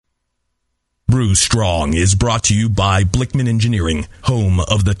Brew Strong is brought to you by Blickman Engineering, home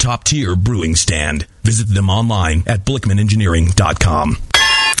of the top-tier brewing stand. Visit them online at blickmanengineering.com.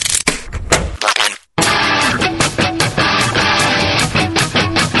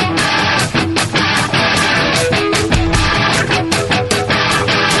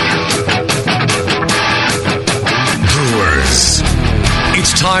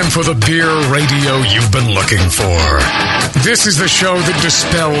 It's time for the beer radio you've been looking for. This is the show that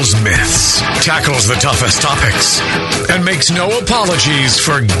dispels myths, tackles the toughest topics, and makes no apologies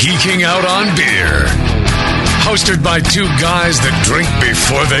for geeking out on beer. Hosted by two guys that drink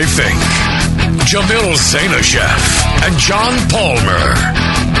before they think. Jamil Zainashev and John Palmer.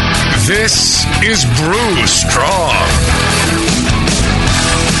 This is Brew Strong.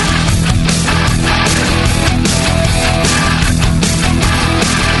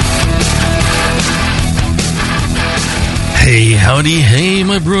 Hey, howdy, hey,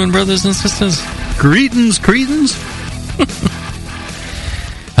 my brewing brothers and sisters. Greetings, cretins.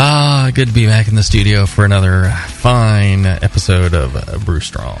 Good to be back in the studio for another fine episode of Brew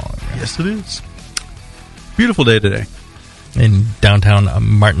Strong. Yes, it is. Beautiful day today. In downtown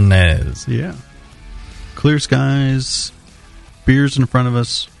Martinez. Yeah. Clear skies, beers in front of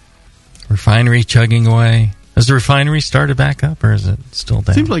us. Refinery chugging away. Has the refinery started back up, or is it still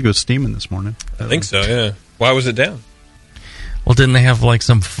down? Seems like it was steaming this morning. I think so, yeah. Why was it down? Well, didn't they have like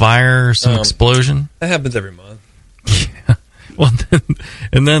some fire or some explosion? That happens every month. Yeah. Well,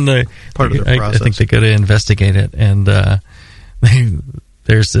 and then part of the process. I think they go to investigate it, and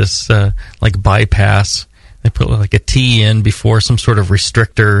there's this like bypass. They put like a T in before some sort of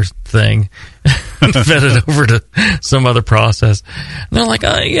restrictor thing and fed it over to some other process. And they're like,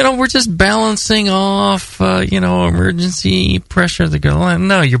 we're just balancing off, emergency pressure. They go,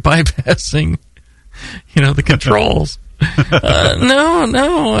 no, you're bypassing, the controls. No,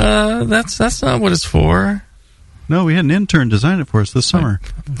 that's not what it's for. No, we had an intern design it for us this summer.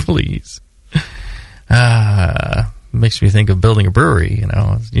 Please. Makes me think of building a brewery,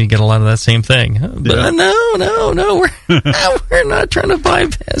 You get a lot of that same thing. But Yeah. No, we're not trying to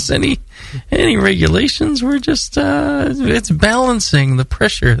bypass any regulations. We're just it's balancing the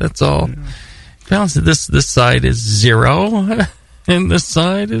pressure, that's all. Yeah. Balance it. This side is 0 and this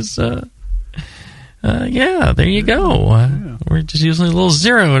side is there you go. We're just using a little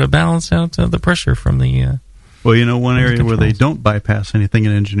 0 to balance out the pressure from the well, one area where they don't bypass anything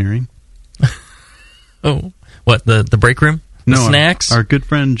in engineering. Oh, what, the break room? The snacks? Our good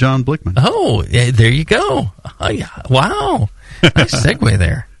friend John Blickman. Oh, yeah, there you go. Oh, yeah. Wow. Nice segue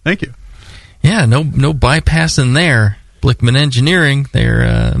there. Thank you. Yeah, no bypassing there. Blickman Engineering,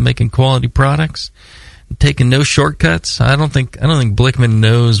 they're making quality products, taking no shortcuts. I don't think Blickman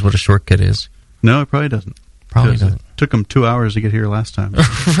knows what a shortcut is. No, it probably doesn't. Probably doesn't. It took him 2 hours to get here last time.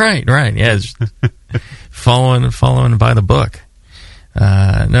 Right. Yeah, just following by the book.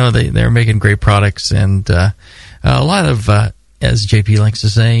 No, they're making great products and a lot of, as JP likes to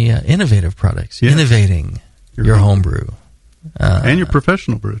say, innovative products. Yeah. Innovating your homebrew. And your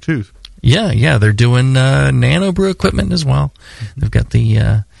professional brew, too. Yeah, they're doing nano brew equipment as well. They've got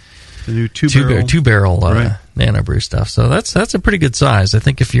the new two barrel right. Nano brew stuff. So that's a pretty good size. I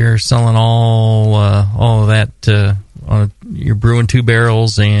think if you're selling all of that, you're brewing 2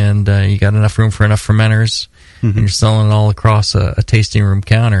 barrels and you got enough room for enough fermenters, and you're selling it all across a tasting room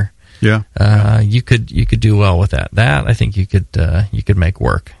counter. Yeah. You could do well with that. That I think you could make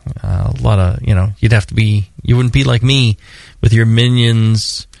work. A lot of you wouldn't be like me with your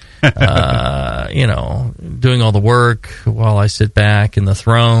minions. Doing all the work while I sit back in the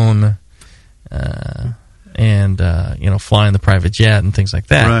throne, and flying the private jet and things like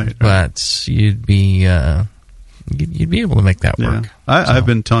that. Right. But you'd be able to make that work. I've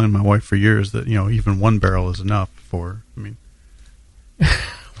been telling my wife for years that even 1 barrel is enough for.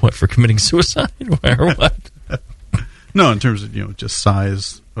 What, for committing suicide or what? No, in terms of just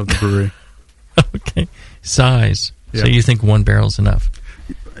size of the brewery. Okay, size. Yeah. So you think 1 barrel is enough?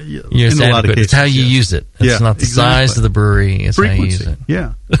 In a lot of cases, it's how you use it. It's not the size of the brewery. It's frequency. How you use it.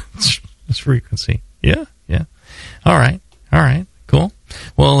 Yeah. It's frequency. Yeah. All right. Cool.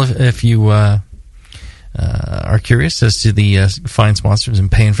 Well, if you are curious as to the fine sponsors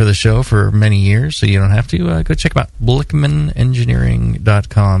and paying for the show for many years, so you don't have to, go check them out.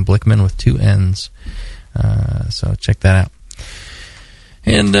 BlickmanEngineering.com. Blickman with 2 N's. So check that out.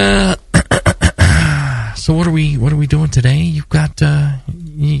 And so what are we doing today? You've got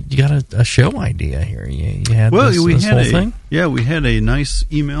you got a show idea here. You had this whole thing? Yeah, we had a nice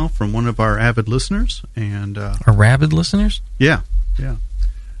email from one of our avid listeners, and our rabid listeners. Yeah.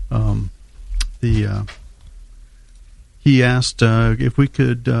 He asked if we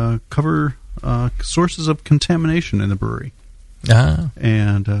could cover sources of contamination in the brewery.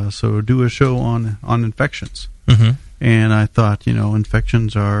 And so do a show on infections. Mm-hmm. And I thought,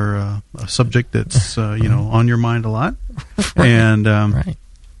 infections are a subject that's on your mind a lot. Right. And right.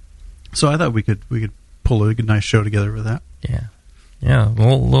 So I thought we could pull a nice show together with that. Yeah,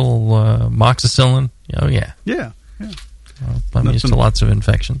 little moxicillin. Oh yeah. Yeah. Well, I'm used to lots of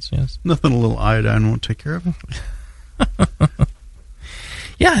infections. Yes. Nothing a little iodine won't take care of.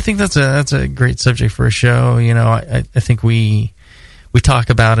 Yeah, I think that's a great subject for a show. I think we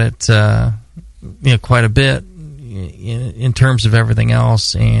talk about it quite a bit in terms of everything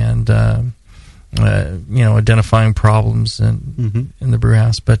else, and identifying problems in the brew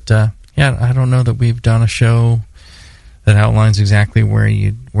house. But I don't know that we've done a show that outlines exactly where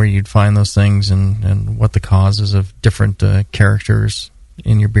you'd find those things and what the causes of different characters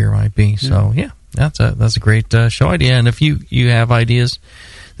in your beer might be. So that's a great show idea. And if you have ideas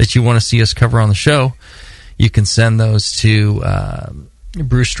that you want to see us cover on the show, you can send those to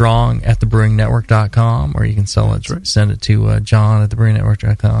brewstrong@thebrewingnetwork.com, or you can send it to John at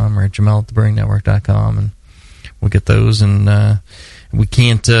thebrewingnetwork.com or Jamel at thebrewingnetwork.com, and we'll get those. And we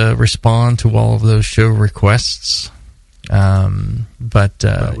can't respond to all of those show requests, but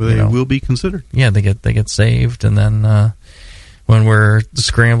they will be considered. Yeah, they get saved, and then when we're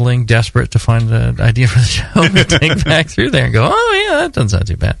scrambling, desperate to find an idea for the show, we take back through there and go, oh yeah, that doesn't sound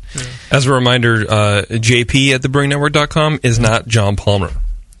too bad. As a reminder, JP at thebrewingnetwork.com is not John Palmer.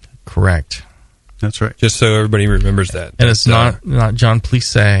 Correct. That's right. Just so everybody remembers that. And it's not John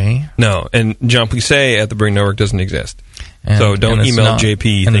Plisse. No, and John Plisse at the Brewing Network doesn't exist. So don't email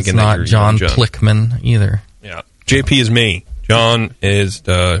JP and thinking it's that not you're John John Plickman either. Yeah, JP is me. John is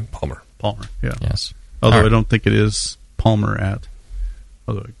Palmer. Palmer, yeah. Yes. Although I don't think it is Palmer at.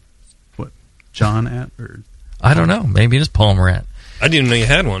 Although, what? John at? Or I don't know. Maybe it is Palmer at. I didn't know you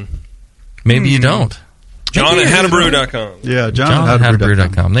had one. Maybe you don't. John at howtobrew.com. Yeah, John at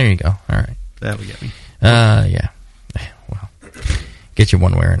howtobrew.com. There you go. All right. That'll get me. Yeah. Well, get you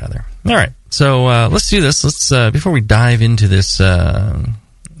one way or another. All right. So let's do this. Let's before we dive into this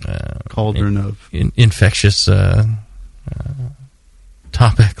cauldron of infectious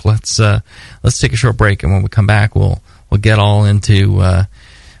topic, let's take a short break, and when we come back, we'll get all into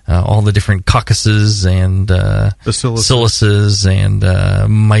all the different caucuses and bacilluses and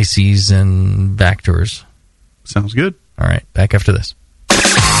myces and bactors. Sounds good. All right. Back after this.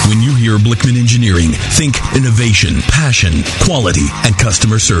 When you hear Blickman Engineering, think innovation, passion, quality, and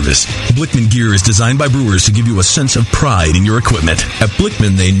customer service. Blickman gear is designed by brewers to give you a sense of pride in your equipment. At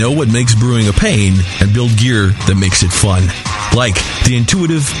Blickman, they know what makes brewing a pain and build gear that makes it fun. Like the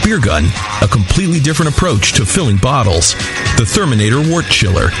intuitive beer gun, a completely different approach to filling bottles. The Therminator Wort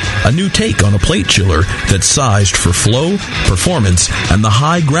Chiller, a new take on a plate chiller that's sized for flow, performance, and the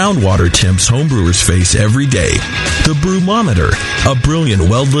high groundwater temps homebrewers face every day. The Brewmometer, a brilliant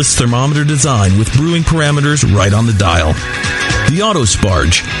weldless thermometer design with brewing parameters right on the dial. The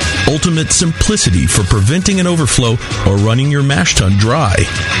Autosparge, ultimate simplicity for preventing an overflow or running your mash tun dry.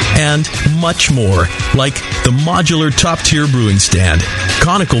 And much more, like the modular top-tier brewing stand,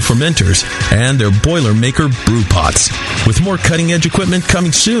 conical fermenters, and their Boilermaker brew pots. With more cutting-edge equipment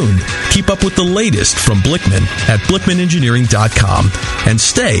coming soon, keep up with the latest from Blickman at blickmanengineering.com and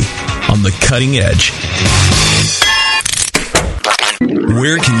stay on the cutting edge.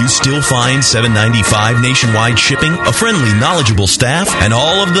 Where can you still find $7.95 nationwide shipping, a friendly, knowledgeable staff, and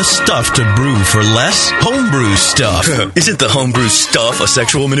all of the stuff to brew for less? Homebrew Stuff. Isn't the Homebrew Stuff a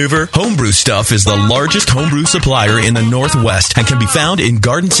sexual maneuver? Homebrew Stuff is the largest homebrew supplier in the Northwest and can be found in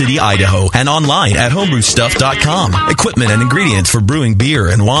Garden City, Idaho, and online at homebrewstuff.com. Equipment and ingredients for brewing beer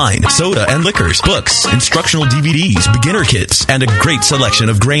and wine, soda and liquors, books, instructional DVDs, beginner kits, and a great selection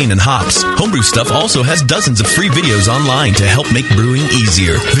of grain and hops. Homebrew Stuff also has dozens of free videos online to help make brewing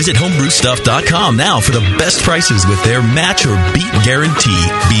easier. Visit homebrewstuff.com now for the best prices with their match or beat guarantee.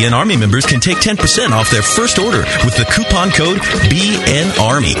 BN Army members can take 10% off their first order with the coupon code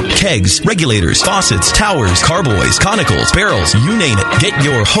BNARMY. Kegs, regulators, faucets, towers, carboys, conicals, barrels, you name it. Get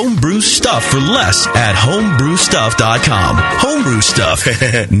your homebrew stuff for less at homebrewstuff.com. Homebrew Stuff.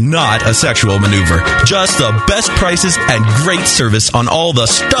 Not a sexual maneuver. Just the best prices and great service on all the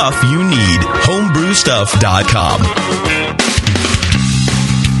stuff you need. homebrewstuff.com.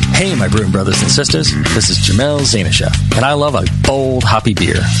 Hey, my brewing brothers and sisters, this is Jamel Zanishev, and I love a bold, hoppy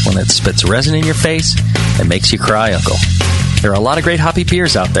beer, one that spits resin in your face and makes you cry, Uncle. There are a lot of great hoppy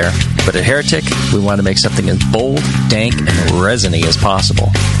beers out there, but at Heretic, we want to make something as bold, dank, and resiny as possible.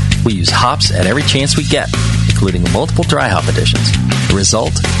 We use hops at every chance we get, including multiple dry hop additions. The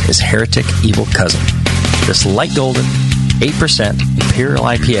result is Heretic Evil Cousin. This light golden, 8% Imperial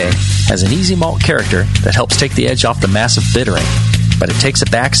IPA has an easy malt character that helps take the edge off the massive bittering, but it takes a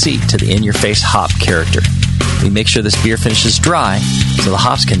back seat to the in-your-face hop character. We make sure this beer finishes dry so the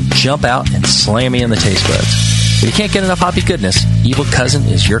hops can jump out and slam you in the taste buds. If you can't get enough hoppy goodness, Evil Cousin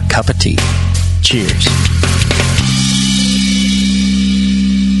is your cup of tea. Cheers.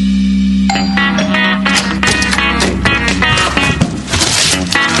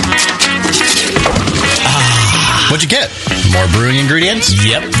 What'd you get? More brewing ingredients?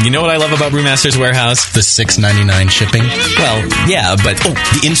 Yep. You know what I love about Brewmaster's Warehouse? The $6.99 shipping? Well, yeah, but... Oh,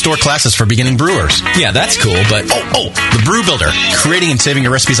 the in-store classes for beginning brewers. Yeah, that's cool, but... Oh, the Brew Builder. Creating and saving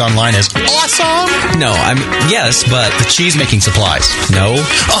your recipes online is awesome! No, yes, but... The cheese-making supplies. No.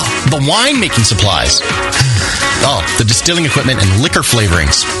 Oh, the wine-making supplies. Oh, the distilling equipment and liquor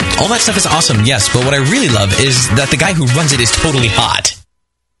flavorings. All that stuff is awesome, yes, but what I really love is that the guy who runs it is totally hot.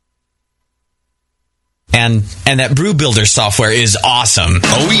 And that Brew Builder software is awesome.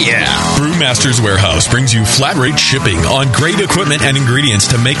 Oh, yeah. Brewmaster's Warehouse brings you flat rate shipping on great equipment and ingredients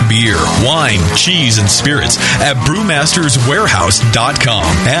to make beer, wine, cheese, and spirits at brewmasterswarehouse.com.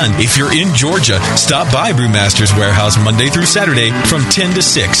 And if you're in Georgia, stop by Brewmaster's Warehouse Monday through Saturday from 10 to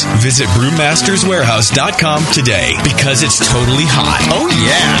 6. Visit brewmasterswarehouse.com today because it's totally hot. Oh,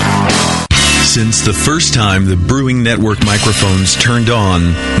 yeah. Since the first time the Brewing Network microphones turned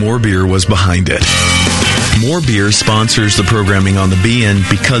on, More Beer was behind it. More Beer sponsors the programming on the BN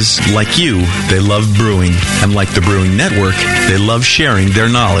because, like you, they love brewing. And like the Brewing Network, they love sharing their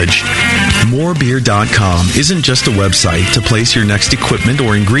knowledge. Morebeer.com isn't just a website to place your next equipment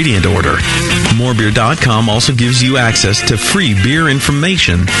or ingredient order. Morebeer.com also gives you access to free beer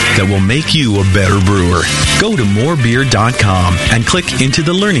information that will make you a better brewer. Go to morebeer.com and click into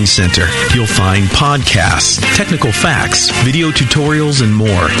the Learning Center. You'll find podcasts, technical facts, video tutorials, and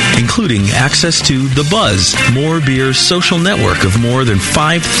more, including access to The Buzz, More Beer's social network of more than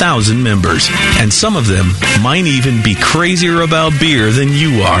 5,000 members. And some of them might even be crazier about beer than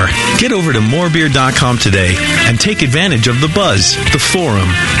you are. Get over to morebeer.com today and take advantage of The Buzz, the forum,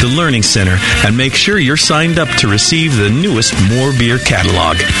 the Learning Center, and make sure you're signed up to receive the newest More Beer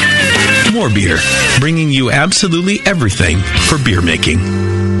catalog. More Beer, bringing you absolutely everything for beer making.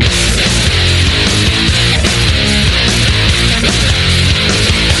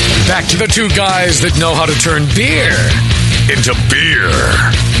 Back to the two guys that know how to turn beer into beer.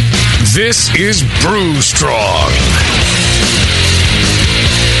 This is Brew Strong.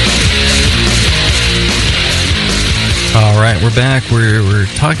 All right, we're back. We're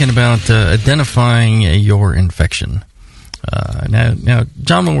talking about identifying your infection. Now,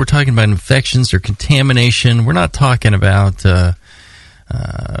 John, when we're talking about infections or contamination, we're not talking about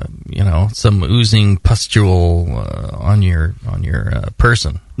some oozing pustule on your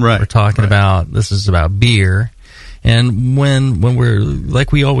person. Right. We're talking about, this is about beer, and when we're,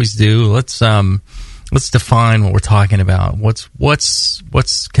 like we always do, let's define what we're talking about. What's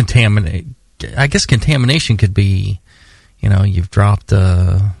contaminate? I guess contamination could be, you've dropped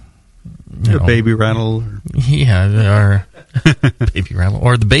a baby rattle. Or baby rattle,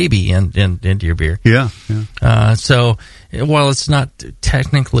 or the baby into your beer. Yeah. So while it's not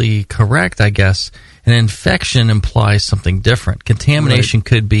technically correct, I guess, an infection implies something different. Contamination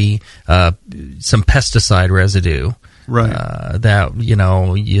could be some pesticide residue. Right. That,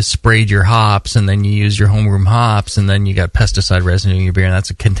 you sprayed your hops and then you use your homeroom hops and then you got pesticide residue in your beer, and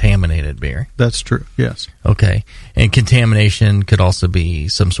that's a contaminated beer. That's true, yes. Okay. And contamination could also be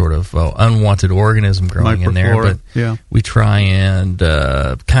some sort of unwanted organism growing in there. But we try and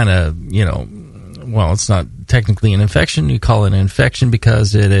kind of, it's not technically an infection. You call it an infection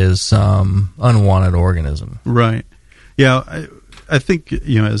because it is some unwanted organism. Right. Yeah, I think,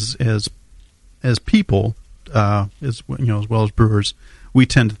 as people... as well as brewers, we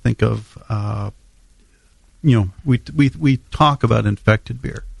tend to think of, we talk about infected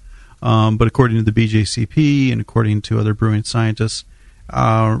beer, but according to the BJCP and according to other brewing scientists,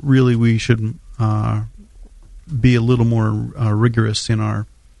 really we should be a little more rigorous in our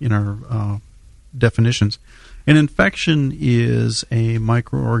definitions. An infection is a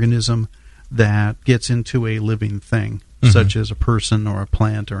microorganism that gets into a living thing, such as a person or a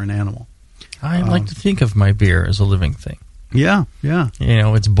plant or an animal. I like to think of my beer as a living thing. Yeah.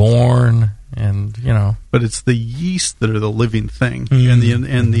 It's born, and But it's the yeast that are the living thing, and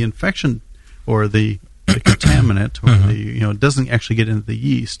the infection or the contaminant, or it doesn't actually get into the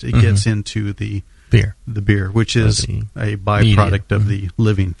yeast. It gets into the beer, which is a byproduct of the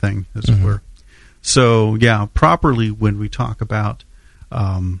living thing, as it were. So properly when we talk about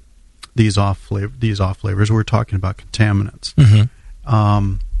these off flavors, we're talking about contaminants.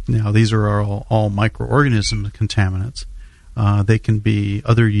 Now, these are all microorganism contaminants. They can be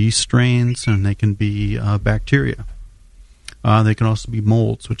other yeast strains, and they can be bacteria. They can also be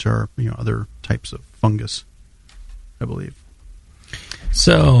molds, which are other types of fungus, I believe.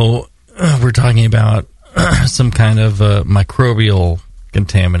 So we're talking about some kind of microbial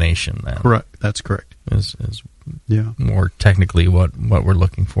contamination. Then. Correct. That's correct. Is more technically what we're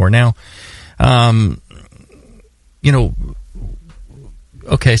looking for now.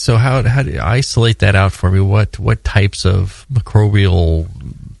 Okay, so how do you isolate that out for me? What types of microbial?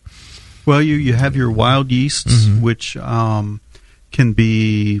 Well, you have your wild yeasts, which can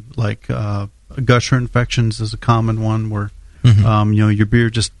be like gusher infections is a common one where your beer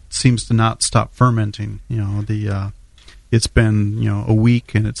just seems to not stop fermenting. It's been a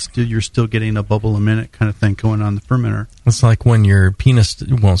week and you're still getting a bubble a minute kind of thing going on the fermenter. It's like when your penis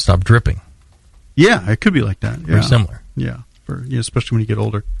won't stop dripping. Yeah, it could be like that. Very similar. Yeah, especially when you get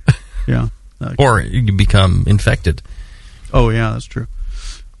older. Yeah, or you become infected. Oh yeah, that's true.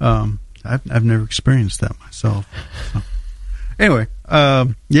 I've never experienced that myself. So. Anyway,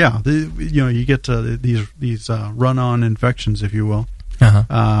 you get these run-on infections, if you will,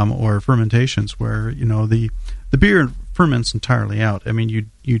 or fermentations where the beer ferments entirely out. I mean, you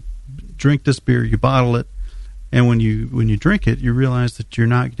drink this beer, you bottle it, and when you drink it, you realize that you're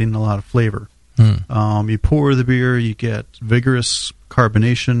not getting a lot of flavor. You pour the beer, you get vigorous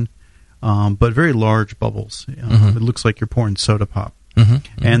carbonation, but very large bubbles. It looks like you're pouring soda pop,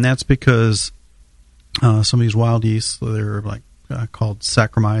 and that's because some of these wild yeasts, they're like called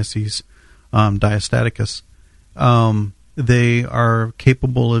Saccharomyces diastaticus. They are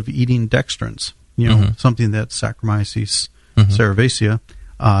capable of eating dextrins. Something that Saccharomyces cerevisiae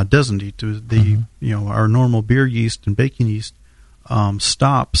doesn't eat. Our normal beer yeast and baking yeast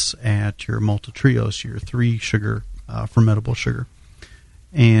stops at your maltotriose, your 3-sugar fermentable sugar,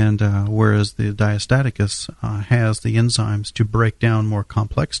 and whereas the diastaticus has the enzymes to break down more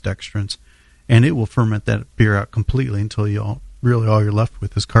complex dextrins, and it will ferment that beer out completely until all you're left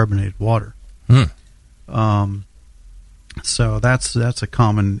with is carbonated water. So that's a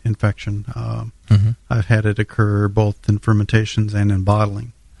common infection. I've had it occur both in fermentations and in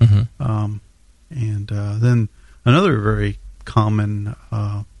bottling. And then another very common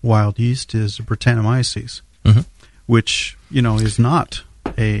wild yeast is Brettanomyces, which is not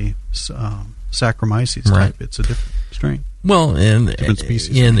a Saccharomyces type. Right. It's a different strain. Well, different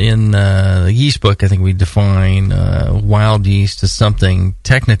species. In the yeast book, I think we define wild yeast as something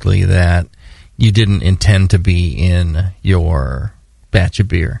technically that you didn't intend to be in your batch of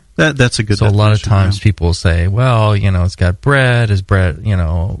beer. That's a good. So a lot of times people say, well, it's got bread, and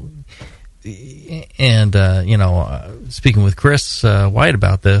speaking with Chris White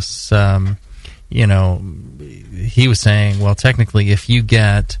about this, he was saying, well, technically, if you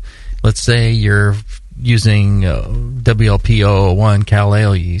get, let's say you're using WLP001 Cal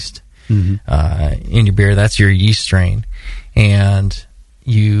Ale yeast in your beer, that's your yeast strain, and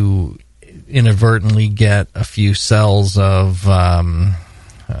you inadvertently get a few cells of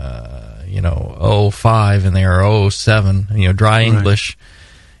 05 in there, or 07, dry English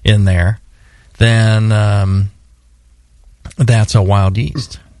in there, then that's a wild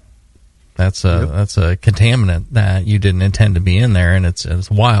yeast. That's a contaminant that you didn't intend to be in there, and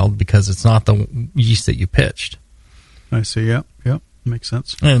it's wild because it's not the yeast that you pitched. I see. Yep, makes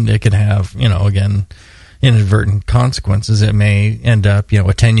sense. And it could have, again, inadvertent consequences. It may end up,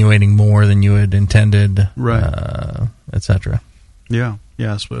 attenuating more than you had intended, right, etc. Yeah,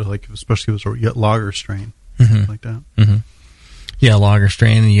 so especially if it was a lager strain, something like that. Yeah, lager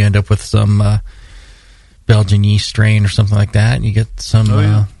strain, and you end up with some Belgian yeast strain or something like that, and you get some,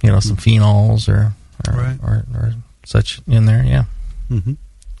 some phenols or such in there. Yeah.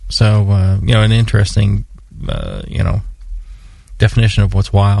 So, an interesting, definition of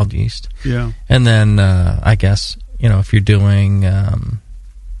what's wild yeast. Yeah. And then, I guess, if you're doing,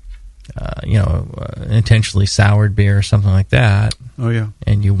 intentionally soured beer or something like that. Oh, yeah.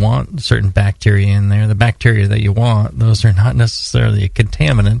 And you want certain bacteria in there. The bacteria that you want, those are not necessarily a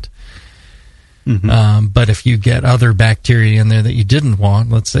contaminant. But if you get other bacteria in there that you didn't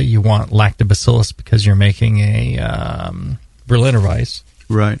want, let's say you want lactobacillus because you're making a Berliner Weiss.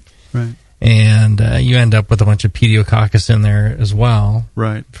 Right. And you end up with a bunch of pediococcus in there as well.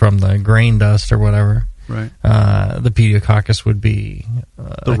 Right. From the grain dust or whatever. Right. The pediococcus would be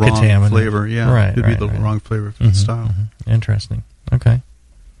the a wrong contaminant. Flavor, yeah. Right. It'd be the wrong flavor for the style. Interesting. Okay.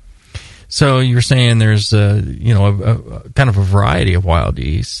 So you're saying there's a kind of a variety of wild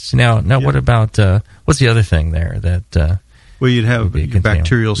yeasts. Now what about what's the other thing there that? Well, you'd have your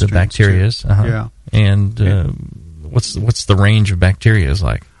bacterial strains. The bacterias. Yeah. And what's the range of bacterias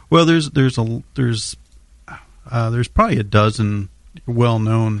like? Well, there's there's probably a dozen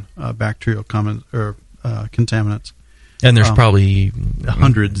well-known bacterial contaminants. And there's probably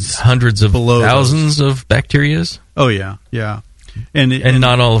hundreds of below thousands of bacterias. Oh yeah. And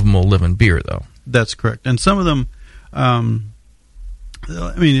not all of them will live in beer, though. That's correct. And some of them,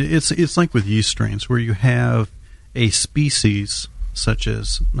 it's like with yeast strains where you have a species such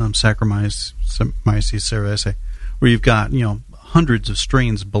as Saccharomyces cerevisiae, where you've got hundreds of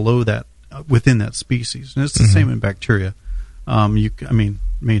strains below that within that species, and it's the same in bacteria.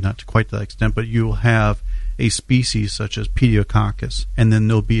 Maybe not to quite that extent, but you'll have a species such as Pediococcus, and then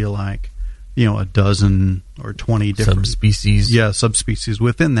there'll be like a dozen or 20 different subspecies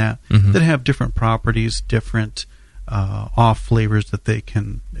within that that have different properties, different off flavors that they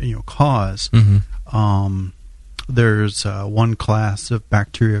can cause. There's one class of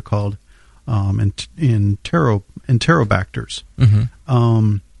bacteria called enterobacters,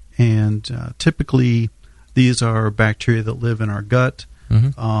 and typically these are bacteria that live in our gut.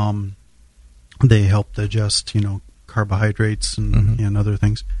 They help digest carbohydrates and other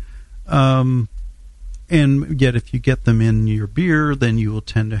things. And yet, if you get them in your beer, then you will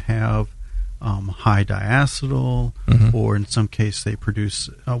tend to have high diacetyl, or in some case, they produce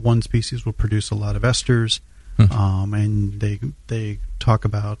one species will produce a lot of esters. And they talk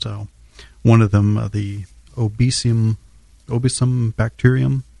about one of them, the obesum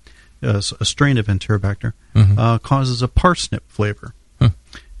bacterium, a strain of Enterobacter, causes a parsnip flavor.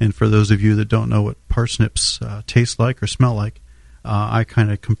 And for those of you that don't know what parsnips taste like or smell like, I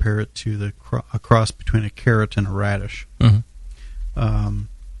kind of compare it to a cross between a carrot and a radish.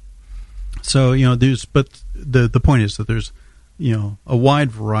 So but the point is that there's a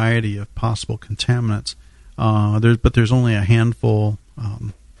wide variety of possible contaminants. But there's only a handful,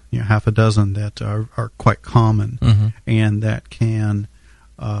 half a dozen that are quite common, and that can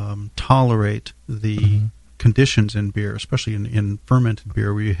tolerate the conditions in beer, especially in fermented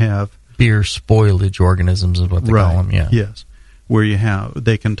beer, where you have beer spoilage organisms is what they call them. Yeah. Yes, where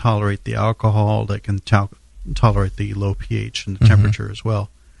they can tolerate the alcohol, they can tolerate the low pH and the temperature as well.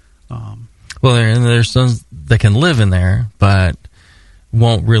 There's some that can live in there, but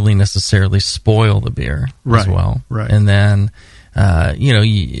won't really necessarily spoil the beer as well. Right. And then,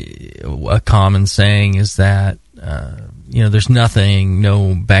 a common saying is that, there's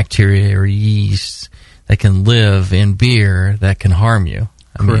no bacteria or yeast that can live in beer that can harm you.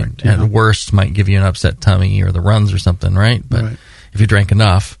 Correct, At worst might give you an upset tummy or the runs or something, right? But if you drank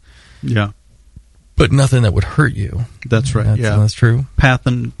enough. Yeah. But nothing that would hurt you. That's right. That's true.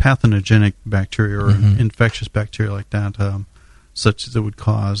 Pathogenic bacteria or infectious bacteria like that, such as it would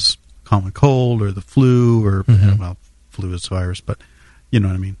cause common cold or the flu, or flu is virus, but you know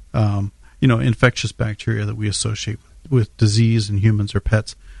what I mean. Infectious bacteria that we associate with disease in humans or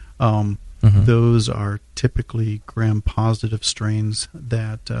pets. Those are typically gram-positive strains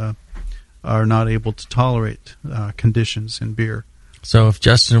that are not able to tolerate conditions in beer. So if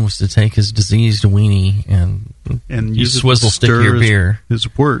Justin was to take his diseased weenie and use swizzle stick your beer,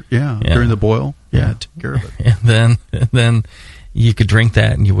 his wort, during the boil, take care of it, and then you could drink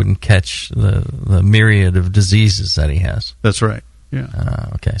that and you wouldn't catch the myriad of diseases that he has. That's right.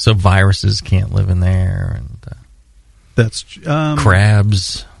 Yeah. Okay. So viruses can't live in there, and that's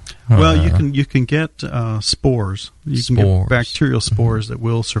crabs. Well, you can get spores. You can get bacterial spores that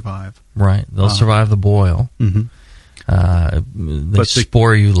will survive. Right. They'll survive the boil. They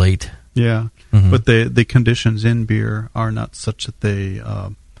sporulate. Yeah. But the conditions in beer are not such that they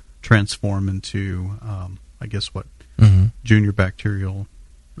transform into, junior bacterial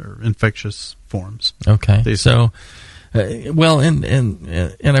or infectious forms. Okay.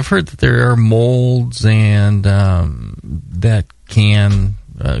 And I've heard that there are molds and that can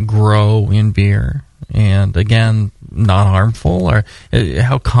grow in beer, and again, not harmful. Or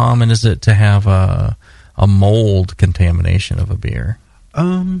how common is it to have a mold contamination of a beer?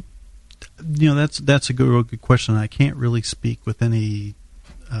 That's a real good question. I can't really speak with any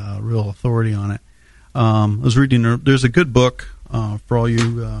real authority on it. I was reading. There's a good book for all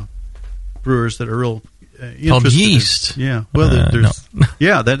you brewers that are real interested. Called Yeast. That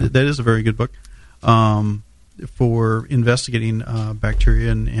is a very good book for investigating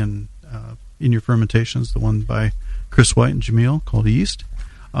bacteria and in your fermentations. The one by Chris White and Jamil called Yeast.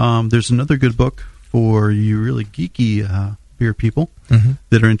 There's another good book for you really geeky beer people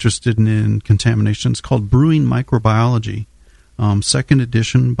that are interested in contaminations called Brewing Microbiology, second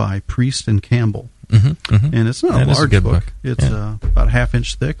edition by Priest and Campbell. And it's not a large book. It's about a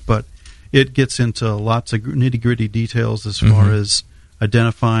half-inch thick, but it gets into lots of nitty-gritty details as far as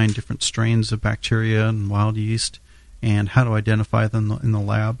identifying different strains of bacteria and wild yeast and how to identify them in the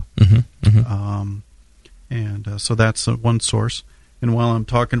lab. And so that's one source. And while I'm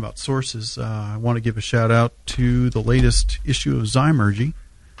talking about sources, I want to give a shout-out to the latest issue of Zymergy,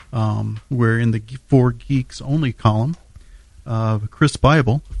 where in the For Geeks Only column, Chris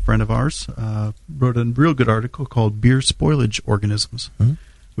Bible, a friend of ours, wrote a real good article called Beer Spoilage Organisms,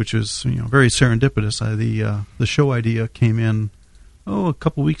 which is very serendipitous. The show idea came in a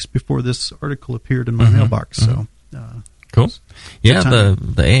couple weeks before this article appeared in my mailbox. So cool. Yeah,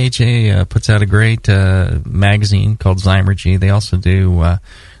 the AHA puts out a great magazine called Zymergy. They also do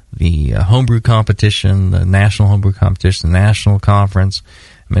the homebrew competition, the national homebrew competition, the national conference.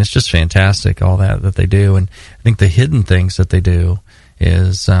 I mean, it's just fantastic, all that they do. And I think the hidden things that they do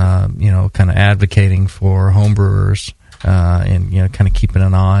is, kind of advocating for homebrewers and, kind of keeping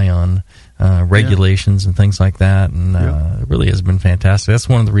an eye on regulations and things like that. And it really has been fantastic. That's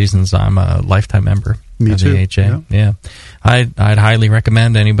one of the reasons I'm a lifetime member of the AHA. Yeah. I'd highly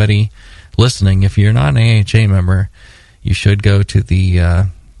recommend anybody listening, if you're not an AHA member, you should go to the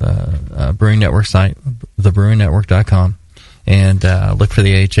Brewing Network site, thebrewingnetwork.com. And look for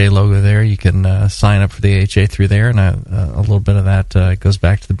the AHA logo there. You can sign up for the AHA through there, and a little bit of that goes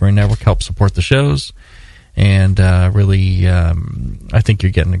back to the Brewing Network, helps support the shows, and really, I think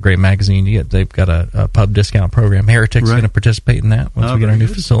you're getting a great magazine. They've got a pub discount program. Heretic's going to participate in that once we get our new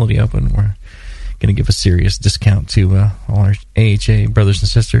facility open. We're going to give a serious discount to all our AHA brothers and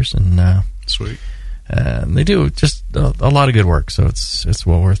sisters, and sweet. They do just a lot of good work, so it's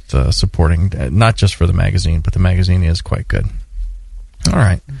well worth supporting, not just for the magazine, but the magazine is quite good. All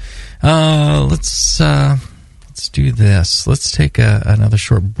right, let's do this. Let's take another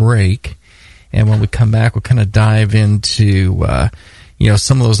short break, and when we come back, we'll kind of dive into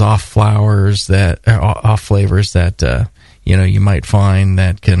some of those off flavors that you might find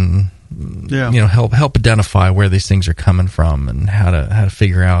that can help identify where these things are coming from and how to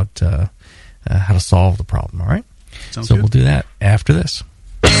figure out. How to solve the problem, all right? Sounds good. We'll do that after this.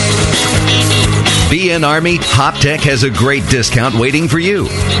 BN Army, HopTech has a great discount waiting for you.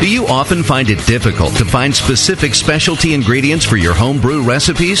 Do you often find it difficult to find specific specialty ingredients for your homebrew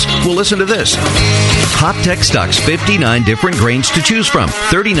recipes? Well, listen to this. HopTech stocks 59 different grains to choose from,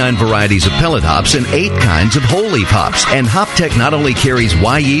 39 varieties of pellet hops, and 8 kinds of whole leaf hops. And HopTech not only carries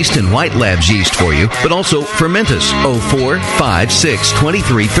Y yeast and White Labs yeast for you, but also Fermentus, 04, 5, 6,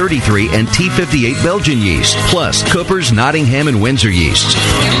 23, 33, and T58 Belgian yeast, plus Cooper's, Nottingham, and Windsor yeasts.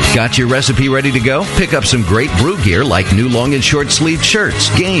 Got your recipe ready to go? Pick up some great brew gear like new long and short sleeved shirts,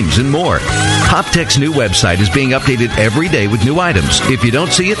 games, and more. HopTech's new website is being updated every day with new items. If you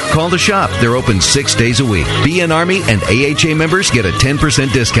don't see it, call the shop. They're open 6 days a week. BN Army and AHA members get a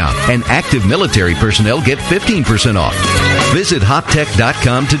 10% discount, and active military personnel get 15% off. Visit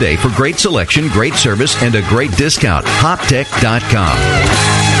HopTech.com today for great selection, great service, and a great discount. HopTech.com.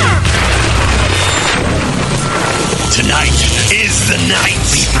 Tonight is the night.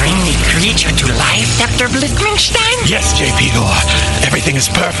 We bring the creature to life, Dr. Blickmanstein? Yes, J.P. Gore. Everything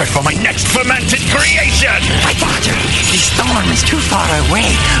is perfect for my next fermented creation. My doctor, the storm is too far away.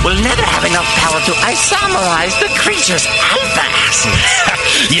 We'll never have enough power to isomerize the creature's alpha acids.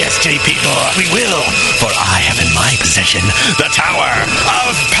 Yes, J.P. Gore, we will. For I have in my possession the Tower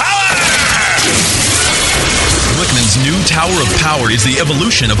of Power. Blickman's new Tower of Power is the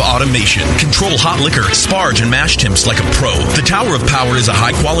evolution of automation. Control hot liquor, sparge, and mash temps like a pro. The Tower of Power is a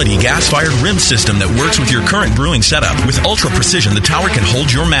high-quality gas-fired rim system that works with your current brewing setup. With ultra-precision, the tower can hold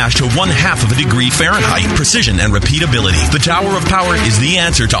your mash to 1/2 of a degree Fahrenheit. Precision and repeatability. The Tower of Power is the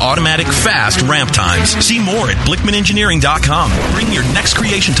answer to automatic, fast ramp times. See more at BlickmanEngineering.com. Bring your next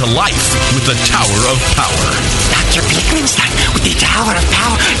creation to life with the Tower of Power. Dr. Blickmanstein, with the Tower of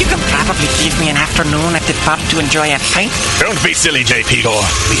Power, you can probably give me an afternoon at the pub to enjoy a pint. Don't be silly, J.P. Gore.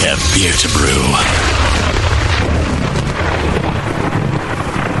 We have beer to brew.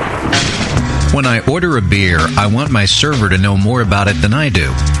 When I order a beer, I want my server to know more about it than I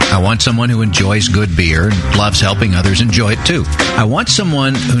do. I want someone who enjoys good beer and loves helping others enjoy it too. I want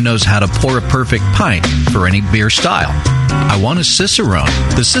someone who knows how to pour a perfect pint for any beer style. I want a Cicerone.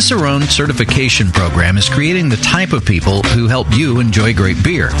 The Cicerone certification program is creating the type of people who help you enjoy great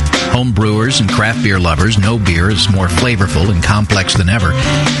beer. Home brewers and craft beer lovers know beer is more flavorful and complex than ever,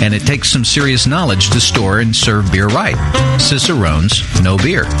 and it takes some serious knowledge to store and serve beer right. Cicerones know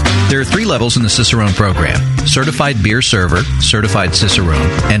beer. There are 3 levels in the Cicerone program: Certified Beer Server, Certified Cicerone,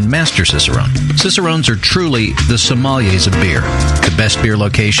 and Master Cicerone. Cicerones are truly the sommeliers of beer. The best beer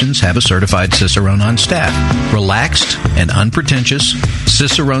locations have a certified Cicerone on staff. Relaxed and unpretentious.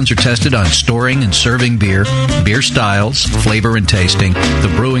 Cicerones are tested on storing and serving beer, beer styles, flavor and tasting,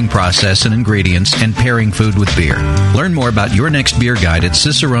 the brewing process and ingredients, and pairing food with beer. Learn more about your next beer guide at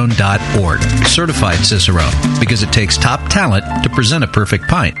cicerone.org. Certified Cicerone, because it takes top talent to present a perfect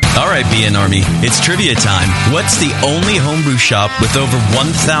pint. All right, BN Army, it's trivia time. What's the only homebrew shop with over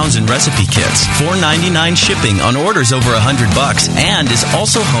 1,000 recipe kits, $4.99 shipping on orders over $100, and is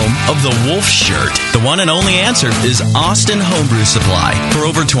also home of the Wolf Shirt? The one and only answer is Austin Homebrew Supply. For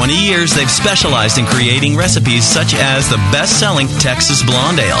over 20 years, they've specialized in creating recipes such as the best-selling Texas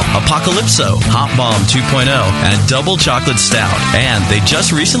Blonde Ale, Apocalypso, Hot Bomb 2.0, and Double Chocolate Stout. And they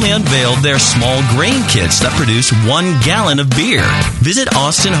just recently unveiled their small grain kits that produce 1 gallon of beer. Visit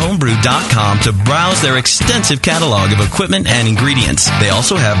AustinHomebrew.com to browse their extensive catalog of equipment and ingredients. They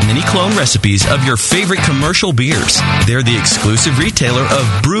also have mini clone recipes of your favorite commercial beers. They're the exclusive retailer of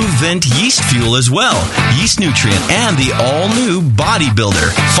Brew Vent Yeast Fuel as well, Yeast Nutrient, and the all-new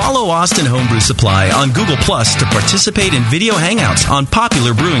Bodybuilder. Follow Austin Homebrew Supply on Google Plus to participate in video hangouts on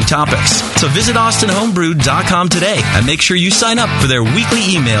popular brewing topics. So visit AustinHomebrew.com today and make sure you sign up for their weekly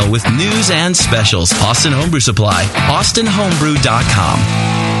email with news and specials. Austin Homebrew Supply, AustinHomebrew.com.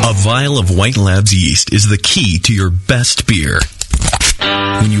 A vial of White Labs yeast is the key to your best beer.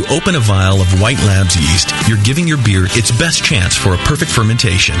 When you open a vial of White Labs yeast, you're giving your beer its best chance for a perfect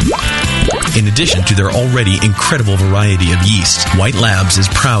fermentation. In addition to their already incredible variety of yeasts, White Labs is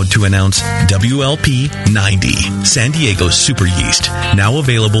proud to announce WLP 90, San Diego's super yeast, now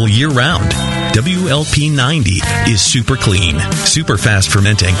available year-round. WLP 90 is super clean, super fast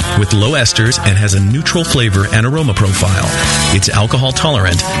fermenting, with low esters and has a neutral flavor and aroma profile. It's alcohol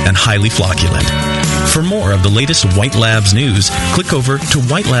tolerant and highly flocculent. For more of the latest White Labs news, click over to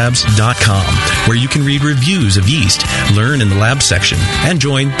whitelabs.com, where you can read reviews of yeast, learn in the lab section, and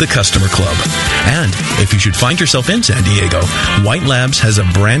join the customer club. And if you should find yourself in San Diego, White Labs has a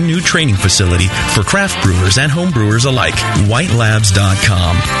brand new training facility for craft brewers and home brewers alike.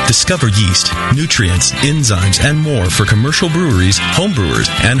 Whitelabs.com. Discover yeast, nutrients, enzymes, and more for commercial breweries, home brewers,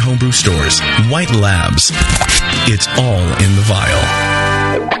 and homebrew stores. White Labs. It's all in the vial.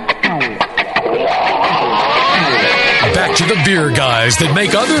 Back to the beer guys that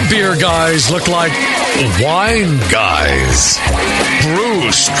make other beer guys look like wine guys. Brew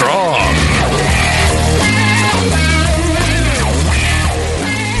strong.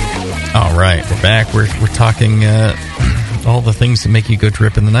 All right, we're back. We're talking all the things that make you go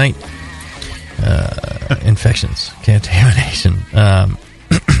drip in the night. Infections, contamination,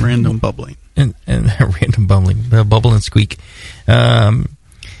 random bubbling, and random bubbling, bubble and squeak.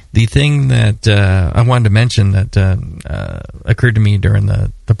 The thing that I wanted to mention that occurred to me during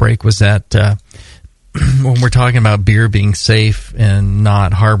the break was that when we're talking about beer being safe and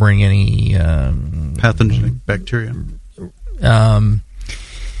not harboring any pathogenic bacteria,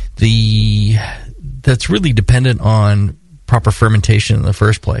 that's really dependent on proper fermentation in the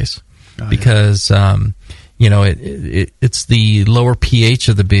first place, because it's the lower pH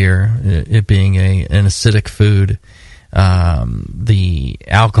of the beer, it being an acidic food. The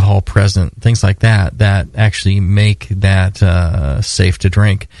alcohol present, things like that actually make that safe to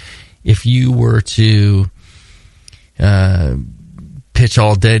drink. If you were to pitch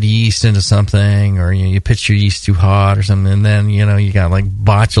all dead yeast into something, or you pitch your yeast too hot or something, and then you got like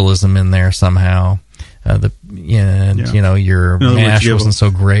botulism in there somehow, your mash wasn't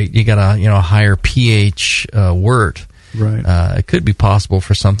so great. You got a higher pH wort. Right. It could be possible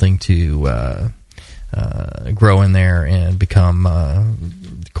for something to grow in there and become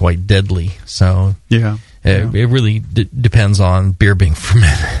quite deadly. So it really depends on beer being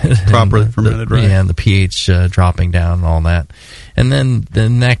fermented, properly fermented, right? And the pH dropping down and all that. And then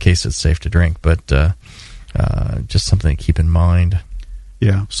in that case, it's safe to drink. But just something to keep in mind.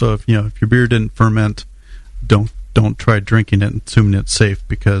 Yeah. So if your beer didn't ferment, don't try drinking it and assuming it's safe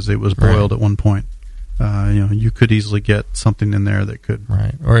because it was boiled at one point. You could easily get something in there that could...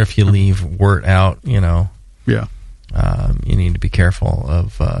 Right. Or if you leave wort out, Yeah. You need to be careful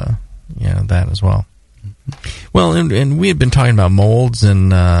of, that as well. Well, and we had been talking about molds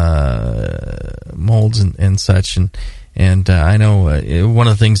and such, and I know one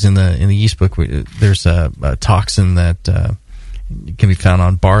of the things in the yeast book, there's a toxin that can be found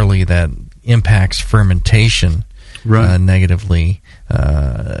on barley that impacts fermentation negatively.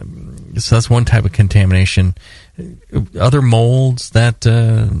 So that's one type of contamination. Other molds that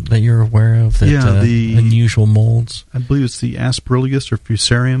you're aware of? The unusual molds. I believe it's the Aspergillus or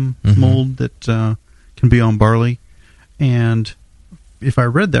Fusarium mold that can be on barley. And if I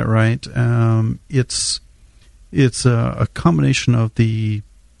read that right, it's a combination of the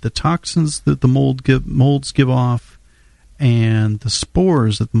toxins that the molds give off, and the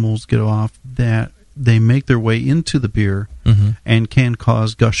spores that the molds get off, that they make their way into the beer and can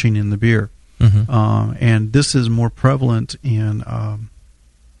cause gushing in the beer. And this is more prevalent in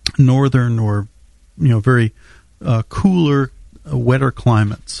northern or very cooler, wetter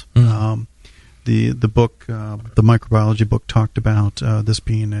climates. The book, the microbiology book, talked about this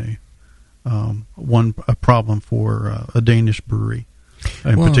being a problem for a Danish brewery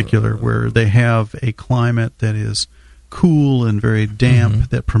in particular, where they have a climate that is cool and very damp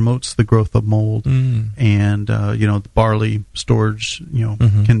that promotes the growth of mold, and the barley storage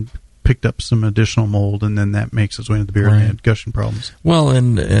can picked up some additional mold, and then that makes its way into the beer and they had gushing problems. Well,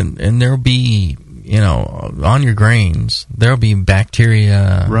 and there'll be on your grains there'll be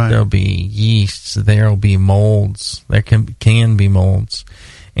bacteria, there'll be yeasts, there'll be molds, there can be molds,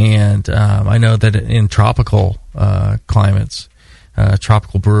 and I know that in tropical climates,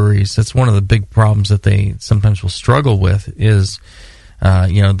 tropical breweries, that's one of the big problems that they sometimes will struggle with is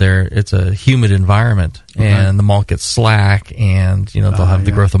it's a humid environment, and the malt gets slack, and they'll have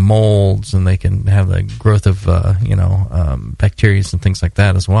the growth of molds, and they can have the growth of bacteria and things like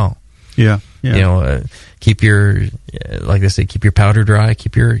that as well. Keep your, like they say, keep your powder dry,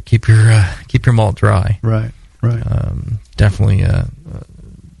 keep your malt dry. Right. Definitely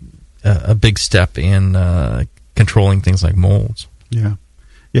a big step in controlling things like molds.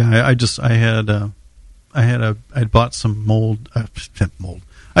 I'd bought some mold.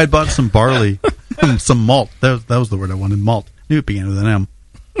 I'd bought some barley, some malt. That was the word I wanted. Malt. Knew it began with an M.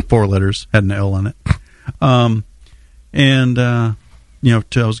 4 letters, had an L in it. I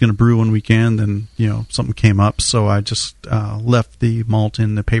was going to brew one weekend, and something came up, so I just left the malt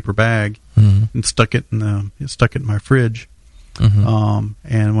in the paper bag and stuck it in my fridge.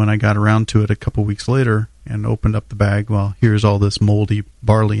 And when I got around to it a couple weeks later and opened up the bag, well, here's all this moldy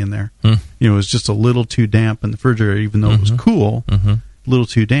barley in there. It was just a little too damp in the refrigerator, even though it was cool. A little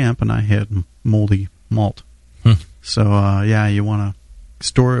too damp, and I had moldy malt. So you want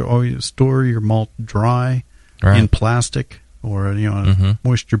to always store your malt dry in plastic or a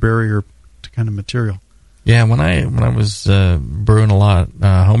moisture barrier kind of material. Yeah, when I was brewing a lot,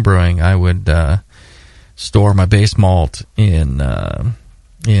 home brewing, I would store my base malt in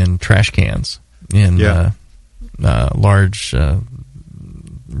trash cans, in large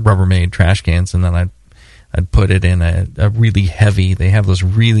Rubbermaid trash cans, and then I'd put it in a really heavy. They have those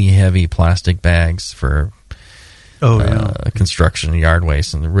really heavy plastic bags for construction and yard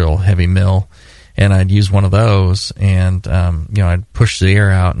waste, and the real heavy mill. And I'd use one of those, and I'd push the air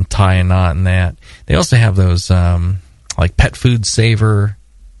out and tie a knot in that. They also have those like pet food saver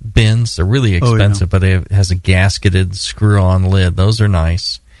bins. They're really expensive, but it has a gasketed screw-on lid. Those are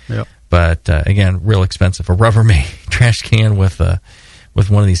nice. Yep. But again, real expensive. A Rubbermaid trash can with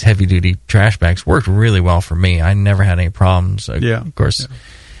one of these heavy-duty trash bags worked really well for me. I never had any problems. Of course,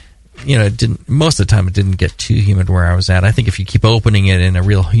 it didn't. Most of the time, it didn't get too humid where I was at. I think if you keep opening it in a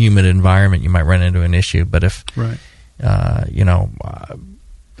real humid environment, you might run into an issue. But if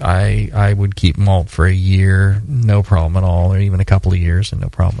I would keep malt for a year, no problem at all, or even a couple of years, and no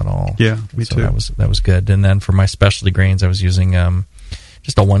problem at all. Yeah, me too. That was good. And then for my specialty grains, I was using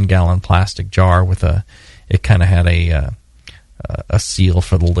just a 1-gallon plastic jar with it kind of had a seal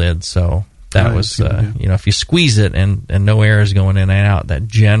for the lid, so that was if you squeeze it and no air is going in and out, that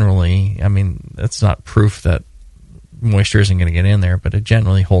generally, that's not proof that moisture isn't going to get in there, but it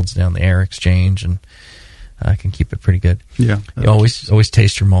generally holds down the air exchange and can keep it pretty good. You always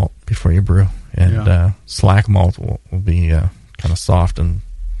taste your malt before you brew, and slack malt will be kind of soft, and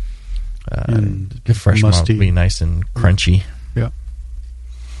fresh malt will be nice and crunchy.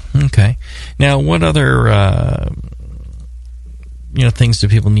 Okay. Now, what other things do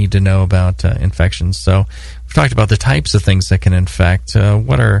people need to know about infections? So we've talked about the types of things that can infect. How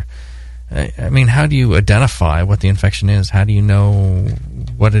do you identify what the infection is? How do you know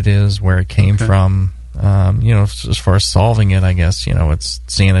what it is, where it came from? As far as solving it, I guess, it's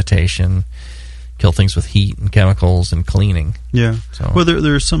sanitation, kill things with heat and chemicals, and cleaning. Yeah. So, well,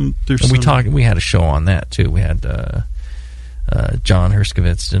 there's some. We had a show on that too. We had John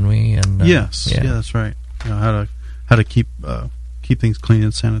Herskovitz, didn't we? And yes, that's right. How to keep things clean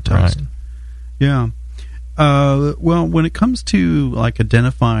and sanitized. Right. Yeah. Well, when it comes to like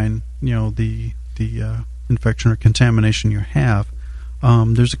identifying, the infection or contamination you have,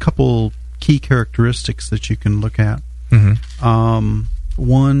 there's a couple key characteristics that you can look at.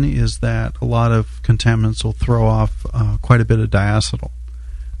 One is that a lot of contaminants will throw off quite a bit of diacetyl.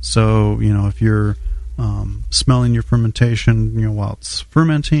 So, if you're smelling your fermentation, while it's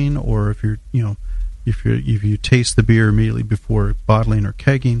fermenting, or if you taste the beer immediately before bottling or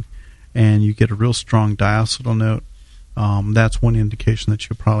kegging, and you get a real strong diacetyl note, that's one indication that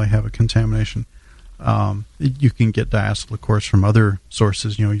you'll probably have a contamination. You can get diacetyl, of course, from other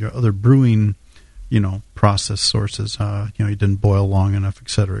sources. Your other brewing, process sources. You didn't boil long enough, et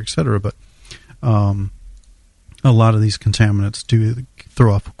cetera, but a lot of these contaminants do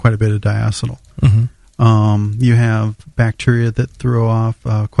throw off quite a bit of diacetyl. Mm-hmm. You have bacteria that throw off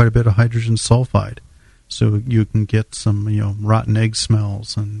quite a bit of hydrogen sulfide, so you can get some rotten egg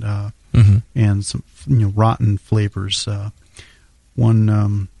smells and and some rotten flavors.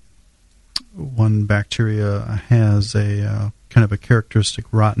 One bacteria has a kind of a characteristic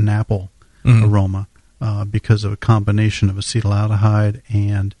rotten apple aroma because of a combination of acetaldehyde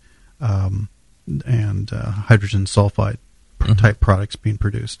and hydrogen sulfide type products being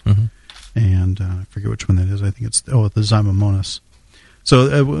produced. And I forget which one that is. I think it's the Zymomonas. So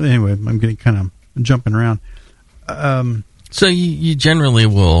anyway, I'm getting kind of jumping around. So you generally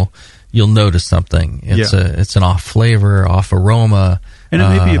you'll notice something. It's an off flavor, off aroma, and it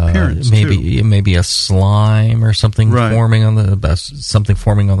may be appearance too. Maybe a slime or something forming on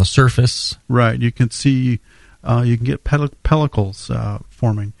the surface. Right. You can see. You can get pellicles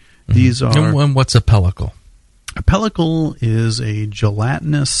forming. These are. And what's a pellicle? A pellicle is a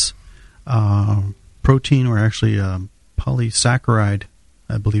gelatinous protein, or actually polysaccharide,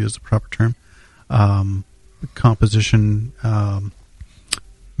 I believe is the proper term, composition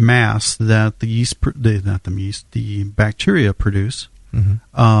mass that the bacteria produce.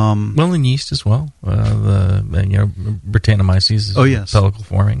 Well, in yeast as well. Brettanomyces is pellicle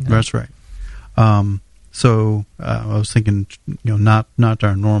forming. That's right. So I was thinking, not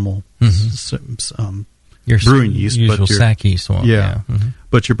our normal your brewing yeast, usual but your sac yeast one.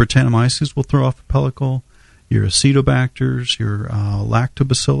 But your Brettanomyces will throw off a pellicle. Your Acetobacters, your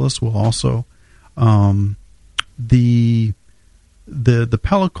Lactobacillus will also. The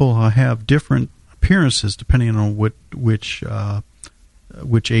pellicle have different appearances depending on which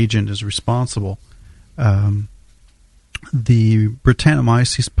agent is responsible. The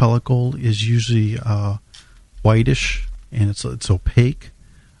Brettanomyces pellicle is usually whitish, and it's opaque,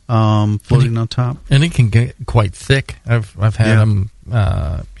 floating on top, and it can get quite thick. I've had them,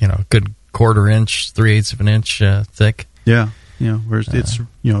 good 1/4 inch, 3/8 of an inch thick. Whereas it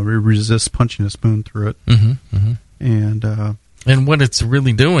resists punching a spoon through it. And what it's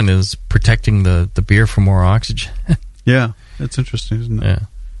really doing is protecting the beer from more oxygen. Yeah, it's interesting, isn't it?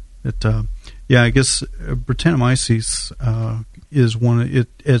 I guess Brettanomyces is one.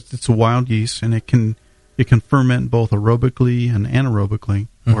 It's a wild yeast, and it can ferment both aerobically and anaerobically,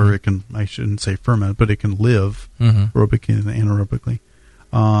 or I shouldn't say ferment, but it can live aerobically and anaerobically.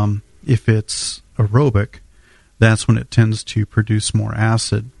 If it's aerobic, that's when it tends to produce more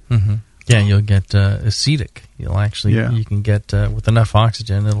acid. Yeah, you'll get acetic. You can get with enough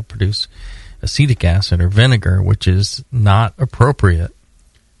oxygen, it'll produce acetic acid or vinegar, which is not appropriate.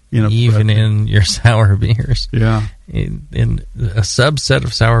 Even in your sour beers. In a subset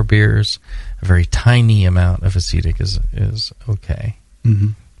of sour beers, a very tiny amount of acetic is okay,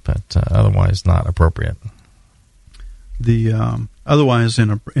 but otherwise not appropriate. Otherwise in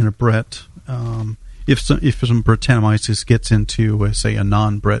a Brett, if some Brettanomyces gets into say a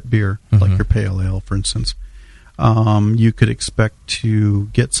non-Brett beer, like your pale ale, for instance, you could expect to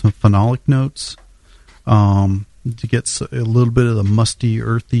get some phenolic notes. To get a little bit of the musty,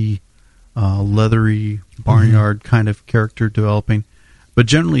 earthy, leathery, barnyard kind of character developing. But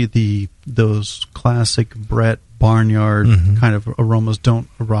generally, those classic Brett barnyard kind of aromas don't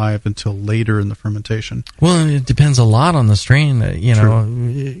arrive until later in the fermentation. Well, it depends a lot on the strain.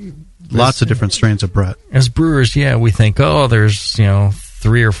 Lots of different strains of Brett. As brewers, we think, there's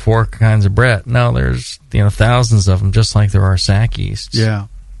 3 or 4 kinds of Brett. No, there's thousands of them, just like there are sac yeasts. Yeah,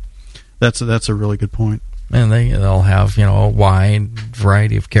 that's a really good point. And they'll have a wide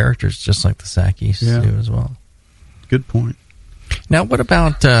variety of characters, just like the sac yeasts do as well. Good point. Now, what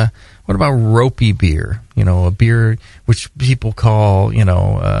about ropey beer? A beer which people call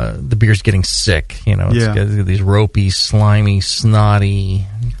the beer's getting sick. It's got these ropey, slimy, snotty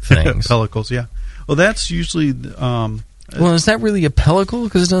things. Pellicles, yeah. Well, that's usually. Well, is that really a pellicle?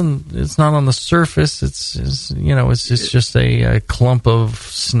 Because it's not on the surface. It's just a clump of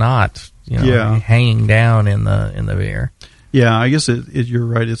snot. Hanging down in the beer. Yeah, I guess you're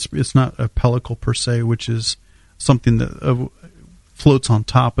right. It's not a pellicle per se, which is something that floats on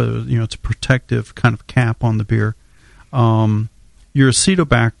top of. It's a protective kind of cap on the beer. Your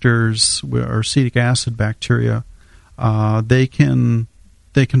Acetobacters or acetic acid bacteria, they can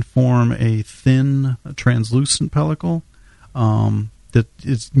form a thin, translucent pellicle that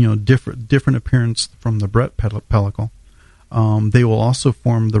is different appearance from the Brett pellicle. They will also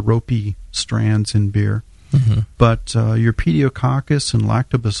form the ropey strands in beer. But your Pediococcus and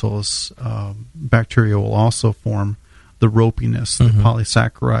Lactobacillus bacteria will also form the ropiness, the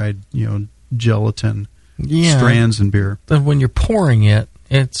polysaccharide, gelatin strands in beer. But when you're pouring it,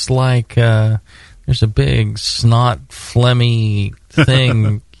 it's like there's a big snot, phlegmy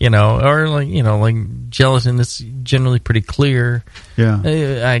thing, or like gelatin that's generally pretty clear. Yeah.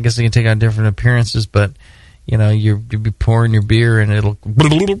 I guess it can take on different appearances, but you'll be pouring your beer and it'll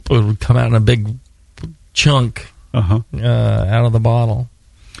come out in a big chunk out of the bottle.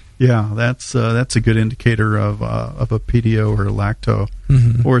 Yeah, that's a good indicator of a pedio or a lacto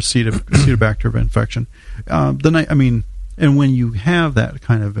or Acetobacter infection. And when you have that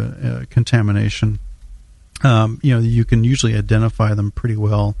kind of contamination, you can usually identify them pretty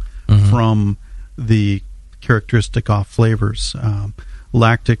well from the characteristic off flavors.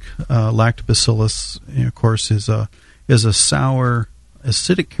 Lactobacillus, of course, is a sour,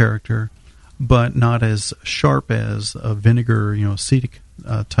 acidic character, but not as sharp as a vinegar, acetic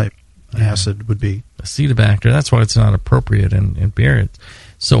type acid would be. Acetobacter, that's why it's not appropriate in beer. It's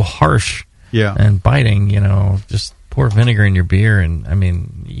so harsh and biting, just pour vinegar in your beer, and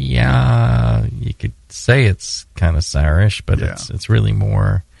you could say it's kind of sourish, but it's really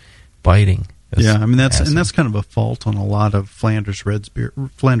more biting. That's kind of a fault on a lot of Flanders red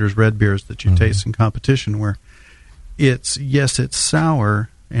beers that you taste in competition, where it's sour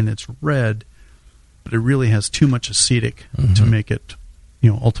and it's red, but it really has too much acetic to make it,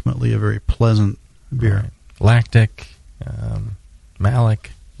 ultimately a very pleasant beer. Right. Lactic,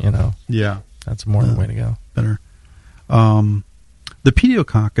 malic, that's more the way to go. Better. The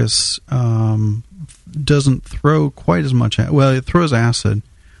Pediococcus doesn't throw quite as much. It throws acid.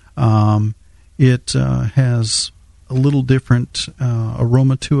 It has a little different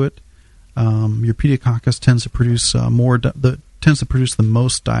aroma to it. Your Pediococcus tends to produce the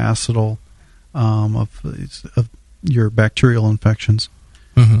most diacetyl of your bacterial infections,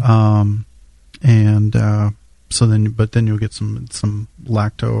 but then you'll get some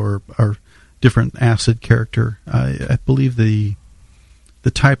lacto or different acid character. I believe the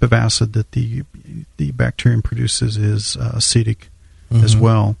type of acid that the bacterium produces is acetic as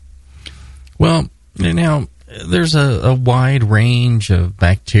well. Well, now there's a wide range of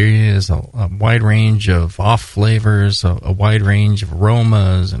bacteria, a wide range of off flavors, a wide range of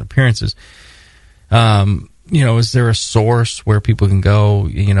aromas and appearances. Is there a source where people can go?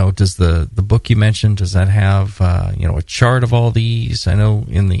 Does the book you mentioned, does that have a chart of all these? I know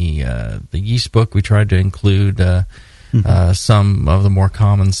in the yeast book we tried to include some of the more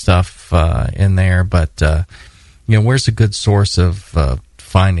common stuff in there, but where's a good source of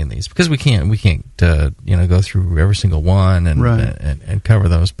finding these? Because we can't go through every single one and cover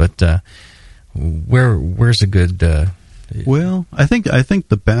those, but where's a good? I think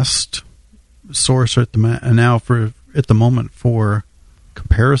the best source at the moment for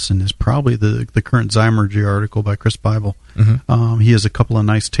comparison is probably the current Zymergy article by Chris Bible. He has a couple of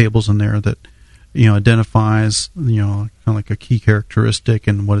nice tables in there that identifies kind of like a key characteristic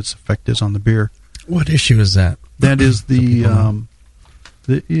and what its effect is on the beer. What issue is that? That is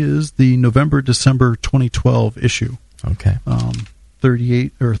the November-December 2012 issue. Okay.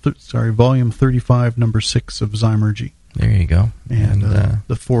 Volume 35, number 6 of Zymergy. There you go. And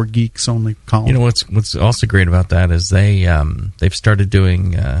the 4 geeks only column. What's also great about that is they've started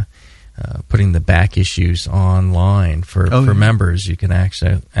doing putting the back issues online for members. You can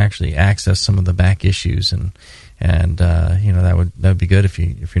actually access some of the back issues, and that would be good if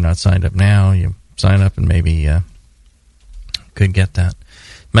you're not signed up now. You sign up and maybe could get that.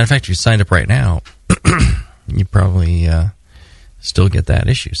 Matter of fact, if you signed up right now, you probably still get that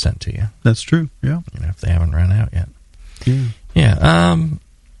issue sent to you. That's true. Yeah. If they haven't run out yet. Yeah.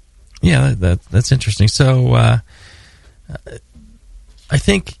 That's interesting. So I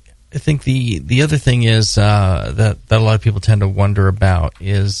think the other thing is that a lot of people tend to wonder about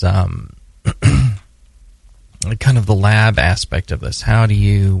is kind of the lab aspect of this. How do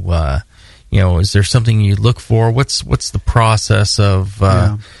you is there something you look for? What's the process of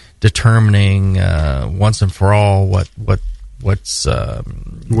determining once and for all what's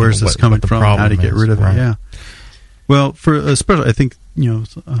where's this coming from? How to get rid of it? Yeah. Well, especially I think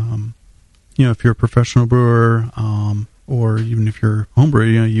if you're a professional brewer, or even if you're a home brewer,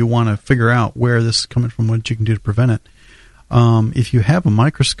 you want to figure out where this is coming from, what you can do to prevent it. If you have a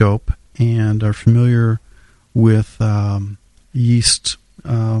microscope and are familiar with yeast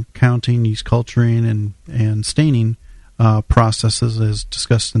counting, yeast culturing, and staining processes, as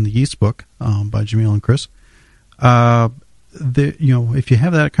discussed in the yeast book by Jamil and Chris, if you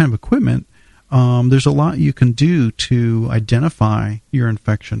have that kind of equipment, there's a lot you can do to identify your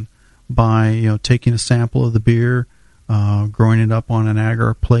infection by taking a sample of the beer, growing it up on an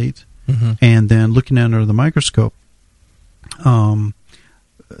agar plate, and then looking under the microscope.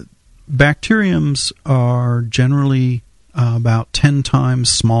 Bacteriums are generally about 10 times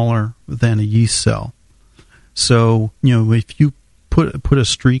smaller than a yeast cell. So, if you put a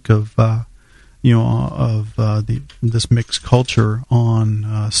streak of this mixed culture on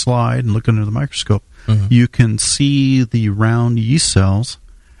a slide and look under the microscope, you can see the round yeast cells,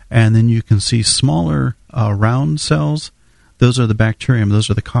 and then you can see smaller round cells. Those are the bacterium. Those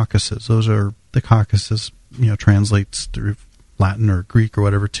are the coccuses. The coccuses, translates through Latin or Greek or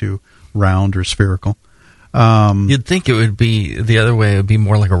whatever to round or spherical. You'd think it would be the other way. It would be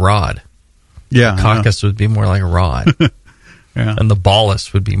more like a rod. Yeah, the coccus would be more like a rod. Yeah. And the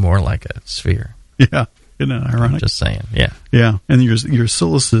bolus would be more like a sphere. Yeah, isn't it ironic? I'm just saying, yeah. Yeah, and your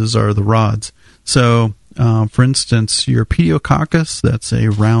silices are the rods. So, for instance, your pediococcus, that's a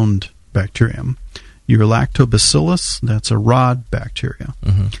round bacterium. Your lactobacillus, that's a rod bacteria.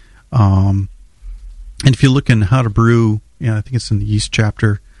 And if you look in How to Brew, I think it's in the yeast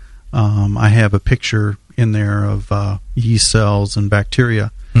chapter, I have a picture in there of yeast cells and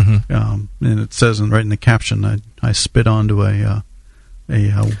bacteria. And it says right in the caption, I spit onto a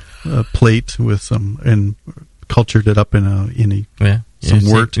plate with some and cultured it up in some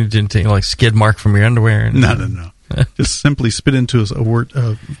wort. You didn't take like skid mark from your underwear. And, no. Just simply spit into a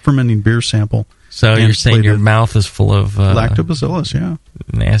fermenting beer sample. So you're saying your mouth is full of lactobacillus,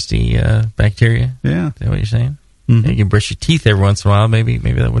 nasty bacteria. Yeah, is that what you're saying? You can brush your teeth every once in a while. Maybe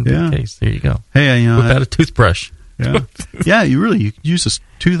that wouldn't be the case. There you go. Hey, whip out a toothbrush. Yeah, you use a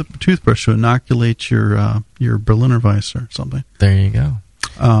toothbrush to inoculate your Berliner Weiss or something. There you go.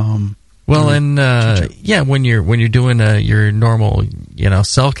 When you're doing your normal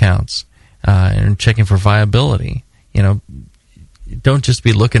cell counts and checking for viability, don't just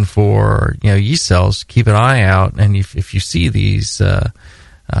be looking for yeast cells. Keep an eye out, and if you see these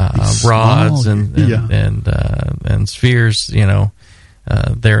rods and spheres,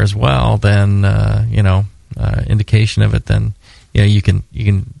 there as well, then indication of it. Then you can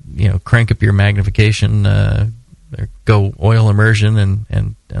crank up your magnification, go oil immersion,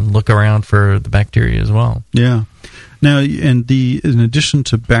 and look around for the bacteria as well. Yeah. Now, in addition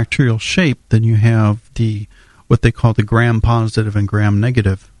to bacterial shape, then you have what they call the gram-positive and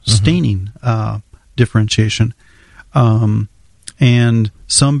gram-negative staining differentiation. And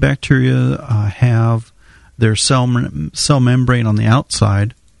some bacteria have their cell membrane on the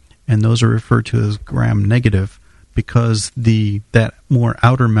outside, and those are referred to as gram-negative because that more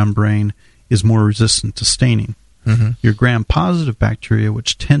outer membrane is more resistant to staining. Your gram-positive bacteria,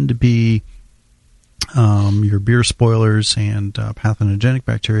 which tend to be your beer spoilers and pathogenic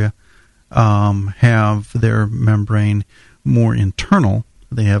bacteria, have their membrane more internal.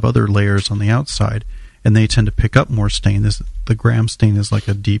 They have other layers on the outside, and they tend to pick up more stain. The gram stain is like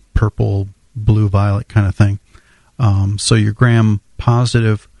a deep purple, blue-violet kind of thing. So your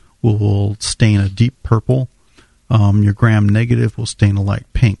gram-positive will stain a deep purple. Your gram-negative will stain a light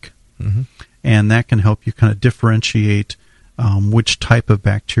pink. And that can help you kind of differentiate which type of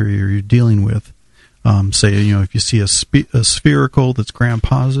bacteria you're dealing with. Say, if you see a spherical that's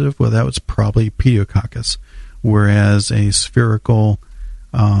gram-positive, well, that was probably pediococcus, whereas a spherical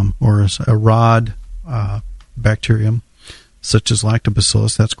or a rod bacterium, such as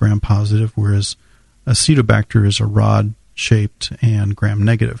lactobacillus, that's gram-positive, whereas acetobacter is a rod-shaped and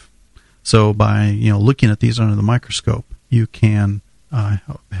gram-negative. So by looking at these under the microscope, you can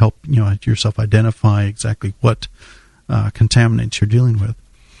help yourself identify exactly what contaminants you're dealing with.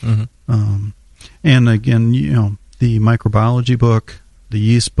 And again, the microbiology book, the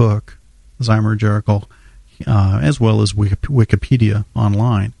yeast book, Zymer Jericho, as well as Wikipedia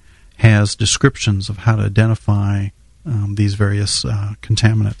online, has descriptions of how to identify these various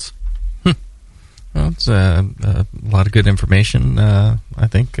contaminants. Well, it's a lot of good information, I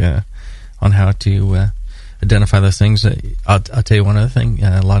think, on how to identify those things. I'll tell you one other thing.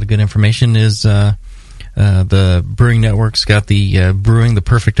 A lot of good information is the Brewing Network's got the Brewing the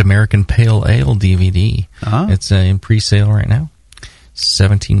Perfect American Pale Ale DVD. It's in pre-sale right now.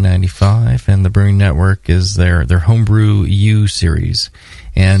 $17.95, and the Brewing Network is their Homebrew U series.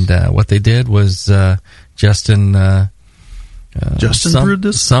 And what they did was Justin brewed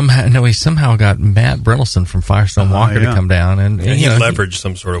this? He somehow got Matt Brentelson from Firestone Walker to come down. And he leveraged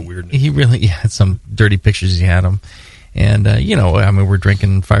some sort of weirdness. He really had some dirty pictures he had him. And, we're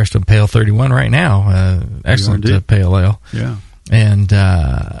drinking Firestone Pale 31 right now. Excellent pale ale. Yeah. And,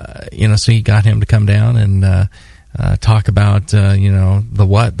 so he got him to come down and talk about, the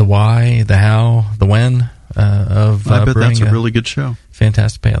what, the why, the how, the when of I bet brewing that's a really good show.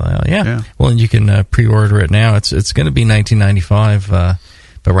 Fantastic pale ale. Yeah. Well, and you can pre-order it now. It's going to be $19.95,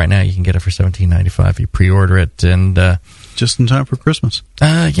 but right now you can get it for $17.95 if you pre-order it, and just in time for Christmas.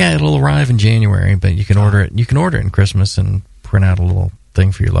 Yeah, it'll arrive in January, but you can order it. You can order it in Christmas and print out a little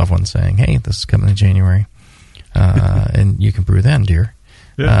thing for your loved one saying, "Hey, this is coming in January," and you can brew then, dear.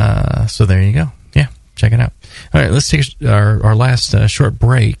 Yeah. So there you go. Yeah, check it out. All right, let's take our last short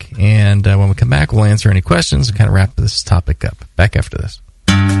break, and when we come back, we'll answer any questions and kind of wrap this topic up. Back after this.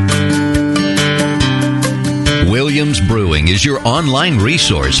 Williams Brewing is your online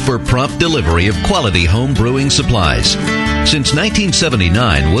resource for prompt delivery of quality home brewing supplies. Since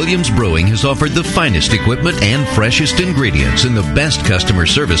 1979, Williams Brewing has offered the finest equipment and freshest ingredients and the best customer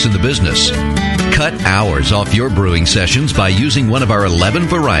service in the business. Cut hours off your brewing sessions by using one of our 11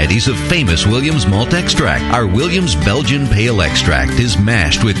 varieties of famous Williams malt extract. Our Williams Belgian Pale Extract is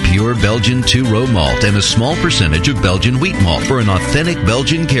mashed with pure Belgian two-row malt and a small percentage of Belgian wheat malt for an authentic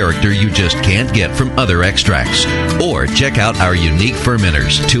Belgian character you just can't get from other extracts. Or check out our unique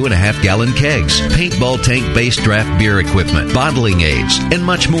fermenters, 2.5-gallon kegs, paintball tank-based draft beer equipment, bottling aids, and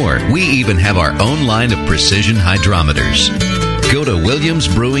much more. We even have our own line of precision hydrometers. Go to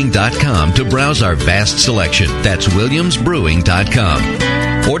WilliamsBrewing.com to browse our vast selection. That's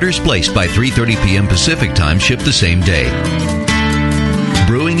WilliamsBrewing.com. Orders placed by 3:30 p.m. Pacific Time ship the same day.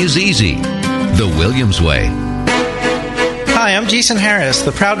 Brewing is easy. The Williams way. Hi, I'm Jason Harris,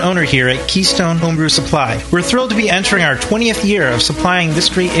 the proud owner here at Keystone Homebrew Supply. We're thrilled to be entering our 20th year of supplying this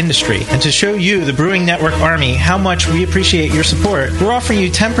great industry, and to show you, the Brewing Network Army, how much we appreciate your support, we're offering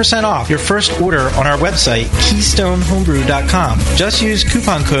you 10% off your first order on our website, KeystoneHomebrew.com. Just use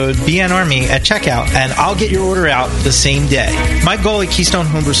coupon code BNARMY at checkout, and I'll get your order out the same day. My goal at Keystone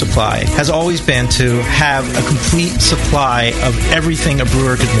Homebrew Supply has always been to have a complete supply of everything a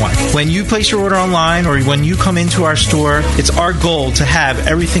brewer could want. When you place your order online or when you come into our store, it's our goal to have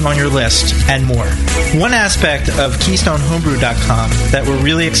everything on your list and more. One aspect of KeystoneHomebrew.com that we're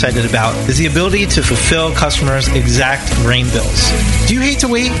really excited about is the ability to fulfill customers' exact grain bills. Do you hate to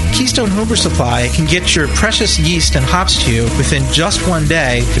wait? Keystone Homebrew Supply can get your precious yeast and hops to you within just one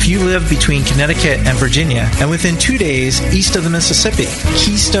day if you live between Connecticut and Virginia, and within 2 days east of the Mississippi.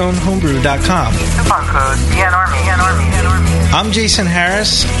 KeystoneHomebrew.com. Coupon code BNARMY. I'm Jason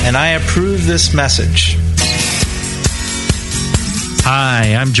Harris, and I approve this message.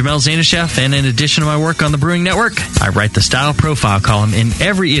 Hi, I'm Jamel Zanishev, and in addition to my work on the Brewing Network, I write the Style Profile column in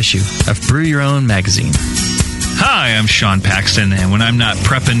every issue of Brew Your Own magazine. Hi, I'm Sean Paxton, and when I'm not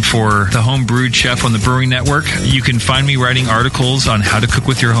prepping for the Home Brewed Chef on the Brewing Network, you can find me writing articles on how to cook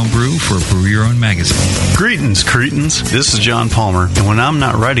with your home brew for Brew Your Own magazine. Greetings, cretins. This is John Palmer, and when I'm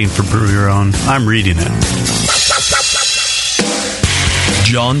not writing for Brew Your Own, I'm reading it.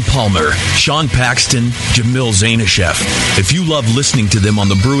 John Palmer, Sean Paxton, Jamil Zanishev. If you love listening to them on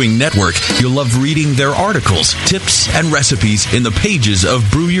the Brewing Network, you'll love reading their articles, tips, and recipes in the pages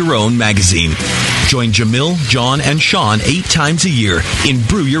of Brew Your Own magazine. Join Jamil, John, and Sean 8 times a year in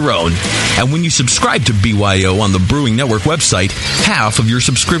Brew Your Own. And when you subscribe to BYO on the Brewing Network website, half of your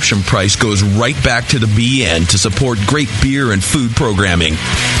subscription price goes right back to the BN to support great beer and food programming.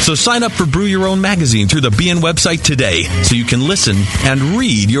 So sign up for Brew Your Own magazine through the BN website today so you can listen and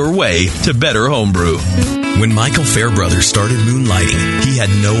read your way to better homebrew. When Michael Fairbrother started moonlighting, he had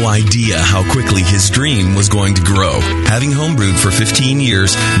no idea how quickly his dream was going to grow. Having homebrewed for 15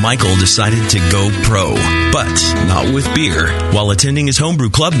 years, Michael decided to go pro, but not with beer. While attending his homebrew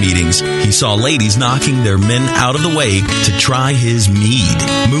club meetings, he saw ladies knocking their men out of the way to try his mead.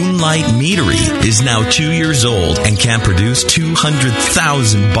 Moonlight Meadery is now 2 years old and can produce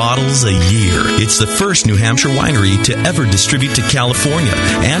 200,000 bottles a year. It's the first New Hampshire winery to ever distribute to California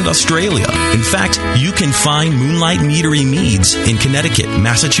and Australia. In fact, you can find Moonlight Meadery meads in Connecticut,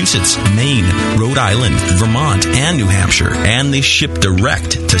 Massachusetts, Maine, Rhode Island, Vermont, and New Hampshire, and they ship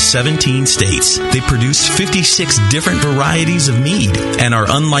direct to 17 states. They produce 56 different varieties of mead and are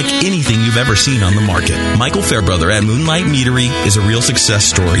unlike anything you've ever seen on the market. Michael Fairbrother at Moonlight Meadery is a real success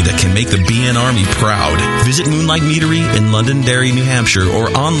story that can make the BN Army proud. Visit Moonlight Meadery in Londonderry, New Hampshire,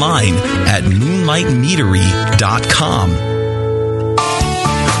 or online at moonlightmeadery.com.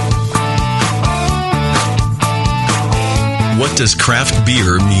 What does craft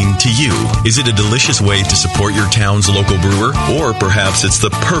beer mean to you? Is it a delicious way to support your town's local brewer? Or perhaps it's the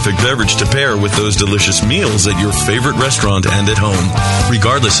perfect beverage to pair with those delicious meals at your favorite restaurant and at home.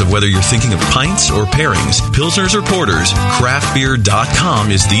 Regardless of whether you're thinking of pints or pairings, pilsners or porters, craftbeer.com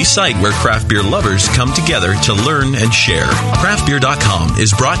is the site where craft beer lovers come together to learn and share. Craftbeer.com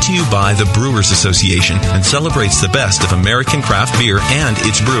is brought to you by the Brewers Association and celebrates the best of American craft beer and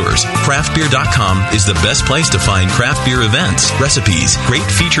its brewers. Craftbeer.com is the best place to find craft beer events, recipes, great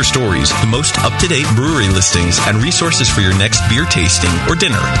feature stories, the most up-to-date brewery listings, and resources for your next beer tasting or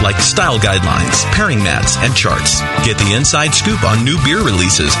dinner, like style guidelines, pairing mats, and charts. Get the inside scoop on new beer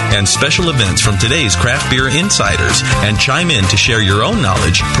releases and special events from today's craft beer insiders, and chime in to share your own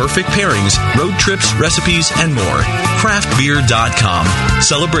knowledge, perfect pairings, road trips, recipes, and more. Craftbeer.com,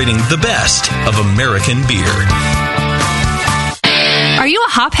 celebrating the best of American beer. Are you a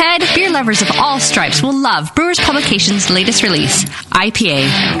hophead? Beer lovers of all stripes will love Brewers Publications' latest release,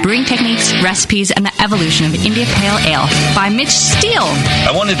 IPA, Brewing Techniques, Recipes, and the Evolution of India Pale Ale by Mitch Steele.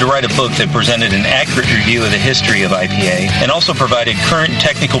 I wanted to write a book that presented an accurate review of the history of IPA and also provided current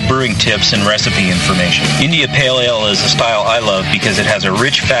technical brewing tips and recipe information. India Pale Ale is a style I love because it has a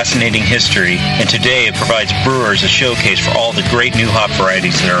rich, fascinating history, and today it provides brewers a showcase for all the great new hop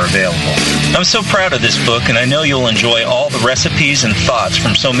varieties that are available. I'm so proud of this book, and I know you'll enjoy all the recipes and thoughts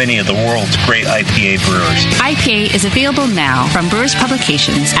from so many of the world's great IPA brewers. IPA is available now from Brewers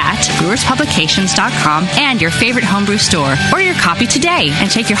Publications at brewerspublications.com and your favorite homebrew store. Order your copy today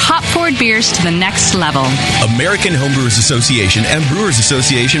and take your hop-forward beers to the next level. American Homebrewers Association and Brewers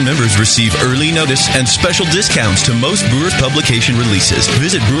Association members receive early notice and special discounts to most Brewers Publication releases.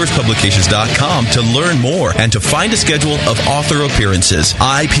 Visit brewerspublications.com to learn more and to find a schedule of author appearances.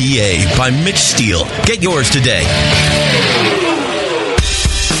 IPA by Mitch Steele. Get yours today.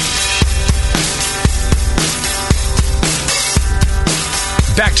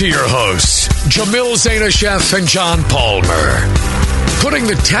 Back to your hosts, Jamil Zainasheff and John Palmer. Putting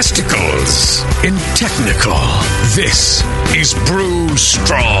the testicles in technical. This is Brew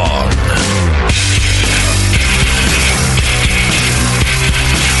Strong.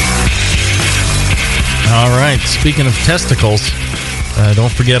 All right, speaking of testicles,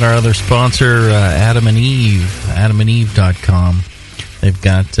 don't forget our other sponsor, Adam and Eve, adamandeve.com. They've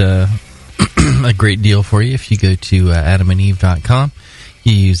got a great deal for you if you go to adamandeve.com.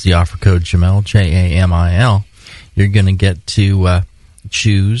 You use the offer code Jamil, Jamil. You're going to get to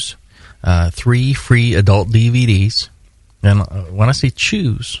choose 3 free adult DVDs. And when I say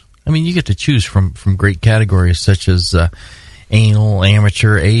choose, I mean you get to choose from great categories such as anal,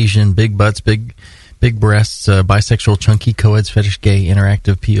 amateur, Asian, big butts, big breasts, bisexual, chunky, co-eds, fetish, gay,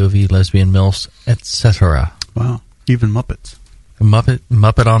 interactive, POV, lesbian, MILFs, etc. Wow. Even Muppets.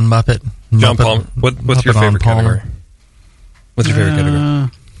 Muppet on Muppet. John Palmer, what's your favorite category? What's your favorite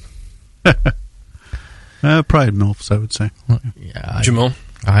category? Probably MILFs, I would say. Yeah, Jamil?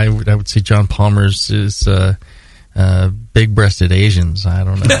 I would say John Palmer's is big-breasted Asians. I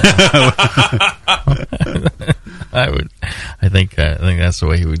don't know. I think that's the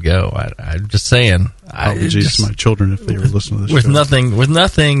way he would go. I'm just saying. Just my children, if they were listening to this show. With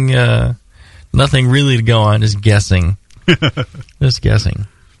nothing really to go on, just guessing. Just guessing.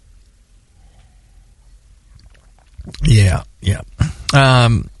 Yeah.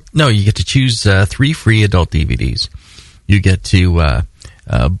 No, you get to choose 3 free adult DVDs. You get to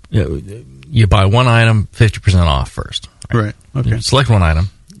you buy one item, 50% off first. Right. Okay. You select one item,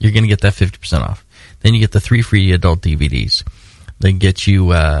 you're going to get that 50% off. Then you get the 3 free adult DVDs. They get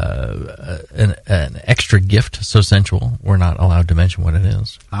you an extra gift so sensual we're not allowed to mention what it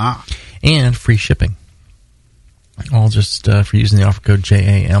is. And free shipping. All just for using the offer code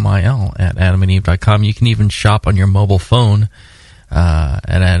JAMIL at adamandeve.com. You can even shop on your mobile phone at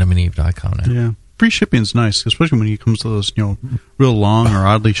adamandeve.com now. Yeah. Free shipping's nice, especially when it comes to those, real long or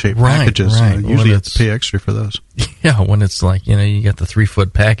oddly shaped packages. Right. Usually you have to pay extra for those. Yeah, when it's like, you got the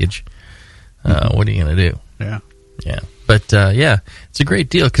 3-foot package. What are you going to do? Yeah. Yeah. But, it's a great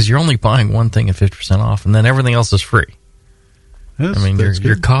deal because you're only buying one thing at 50% off, and then everything else is free. Yes, I mean,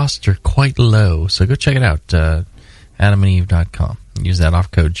 your costs are quite low, so go check it out, adamandeve.com. Use that off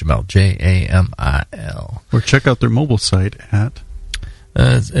code Jamil, JAMIL. Or check out their mobile site at...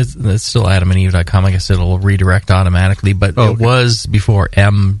 It's still adamandeve.com. I guess it'll redirect automatically, but it was before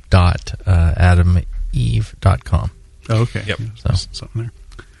m.adameve.com. Oh, okay. Yep. So something there.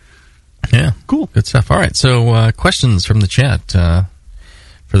 Yeah. Cool. Good stuff. All right. So, questions from the chat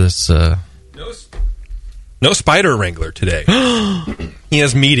for this. No Spider Wrangler today. He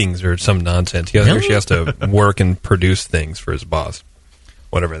has meetings or some nonsense. He has to work and produce things for his boss,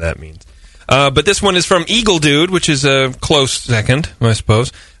 whatever that means. But this one is from Eagle Dude, which is a close second, I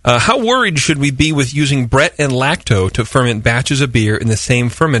suppose. How worried should we be with using Brett and Lacto to ferment batches of beer in the same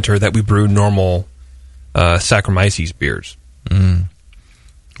fermenter that we brew normal Saccharomyces beers?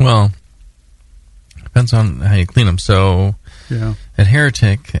 Well, depends on how you clean them. So at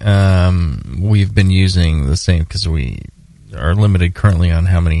Heretic, we've been using the same because we are limited currently on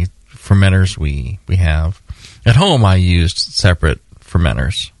how many fermenters we have. At home, I used separate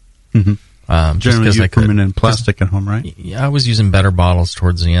fermenters. Generally, you ferment in plastic at home, right? Yeah, I was using better bottles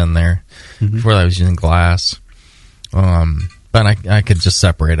towards the end there. Before that, I was using glass. But I could just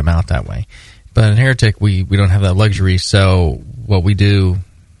separate them out that way. But at Heretic, we don't have that luxury. So what we do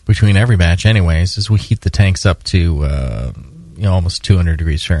between every batch, anyways, is we heat the tanks up to almost 200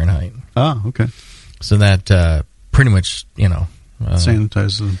 degrees Fahrenheit. Oh, okay. So that pretty much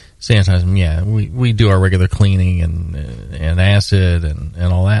sanitize them. Sanitize them, yeah. We do our regular cleaning and acid and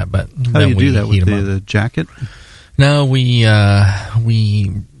all that, but how do you do that with the jacket? No, we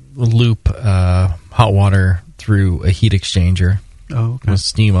loop hot water through a heat exchanger. Oh, okay. With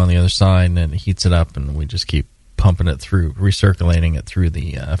steam on the other side, and it heats it up, and we just keep pumping it through, recirculating it through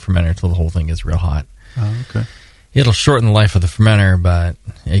the fermenter until the whole thing gets real hot. Oh, okay. It'll shorten the life of the fermenter, but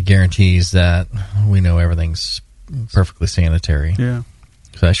it guarantees that we know everything's perfectly sanitary. Yeah.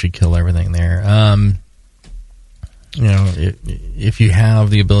 So that should kill everything there. If you have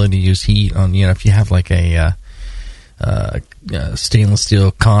the ability to use heat on, if you have like a stainless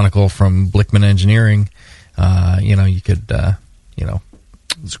steel conical from Blickman Engineering, you could,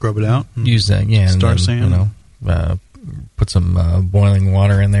 scrub it out. Use that, yeah. Star sand. Put some boiling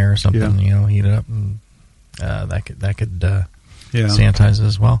water in there or something. Heat it up, and that could sanitize it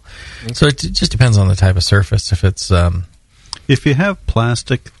as well. Okay. So it just depends on the type of surface. If it's if you have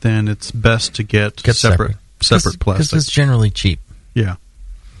plastic, then it's best to get separate plastic because it's generally cheap. Yeah.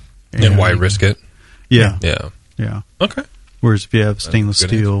 And why risk it? Yeah. Yeah. Okay. Whereas if you have stainless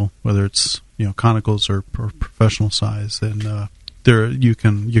steel, whether it's conicals or professional size, then you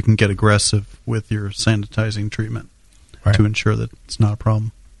can get aggressive with your sanitizing treatment to ensure that it's not a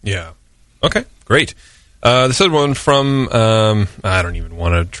problem. Yeah. Okay. Great. This other one from I don't even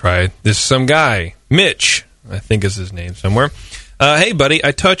want to try it. This is some guy, Mitch, I think is his name somewhere. Hey, buddy,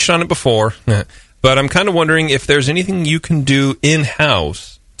 I touched on it before, but I'm kind of wondering if there's anything you can do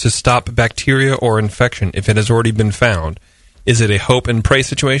in-house to stop bacteria or infection if it has already been found. Is it a hope and pray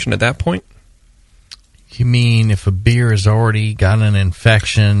situation at that point? You mean if a beer has already got an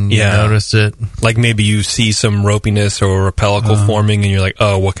infection, you notice it? Like maybe you see some ropiness or a pellicle forming and you're like,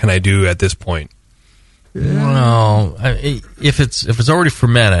 oh, what can I do at this point? Well, if it's already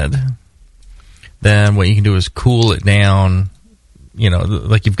fermented, then what you can do is cool it down.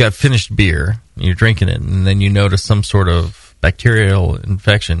 Like you've got finished beer, you're drinking it, and then you notice some sort of bacterial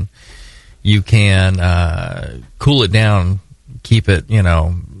infection. You can cool it down, keep it,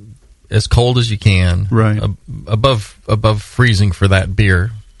 as cold as you can, right? Above freezing for that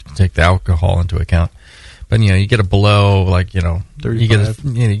beer. Take the alcohol into account. But you get it below 35.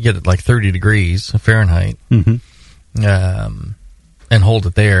 you get it like 30 degrees Fahrenheit, and hold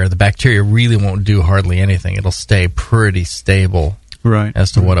it there. The bacteria really won't do hardly anything. It'll stay pretty stable, right,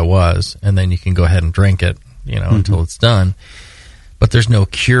 as to what it was, and then you can go ahead and drink it, until it's done. But there's no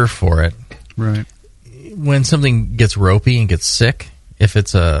cure for it, right? When something gets ropey and gets sick, if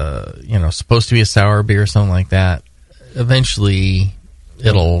it's supposed to be a sour beer or something like that, eventually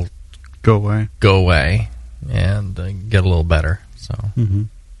it'll go away. And get a little better. So,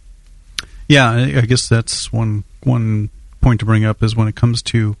 yeah, I guess that's one point to bring up is when it comes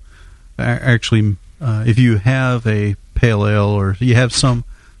to actually, if you have a pale ale or you have some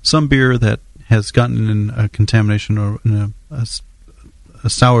beer that has gotten in a contamination or in a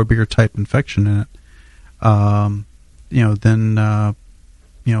sour beer type infection in it, then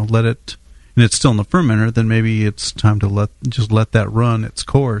let it, and it's still in the fermenter. Then maybe it's time to let that run its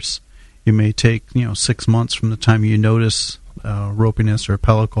course. It may take 6 months from the time you notice ropiness or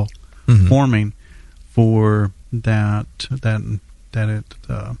pellicle forming for that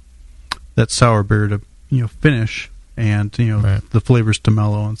sour beer to finish and the flavors to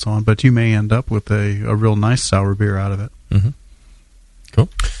mellow and so on. But you may end up with a real nice sour beer out of it. Cool.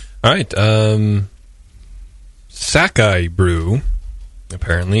 All right. Sakai Brew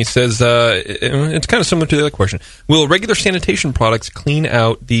apparently says it's kind of similar to the other question. Will regular sanitation products clean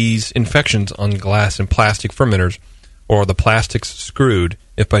out these infections on glass and plastic fermenters, or are the plastics screwed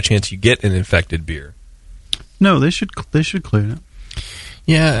if by chance you get an infected beer? No, they should clean it.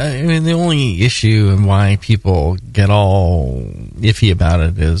 Yeah, I mean the only issue and why people get all iffy about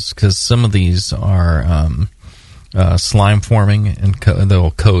it is because some of these are slime forming, and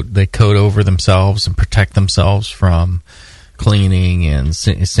they coat over themselves and protect themselves from cleaning and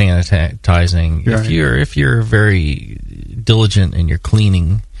sanitizing. Right. If you're very diligent in your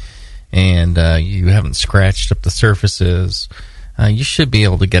cleaning and you haven't scratched up the surfaces, you should be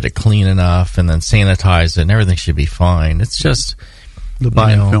able to get it clean enough and then sanitize it, and everything should be fine. It's just the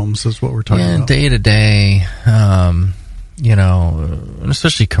biofilms is what we're talking about. Day to day, and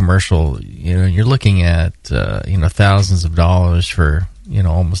especially commercial. You're looking at thousands of dollars for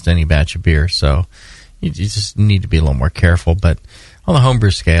almost any batch of beer. So you just need to be a little more careful. But on the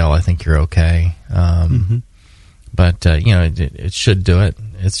homebrew scale, I think you're okay. But it should do it.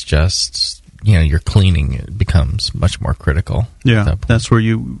 It's just your cleaning becomes much more critical. Yeah, that's where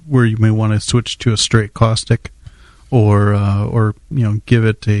you may want to switch to a straight caustic, or give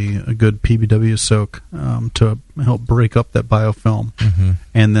it a good PBW soak to help break up that biofilm,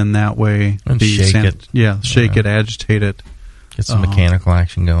 and then that way shake it. Yeah, shake it, agitate it, get some mechanical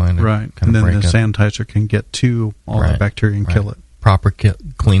action going. Right, and then the sanitizer can get to all the bacteria and kill it. Proper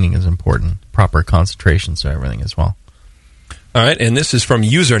cleaning is important. Proper concentration, so everything as well. All right, and this is from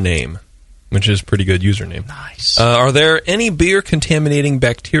Username, which is a pretty good username. Nice. Are there any beer-contaminating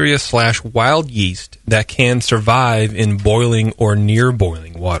bacteria / wild yeast that can survive in boiling or near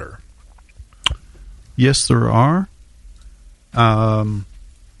boiling water? Yes, there are. Can't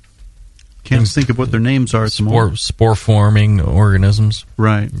think of what their names are at the moment. Spore-forming organisms.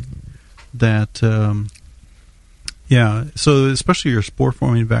 Right. That, so especially your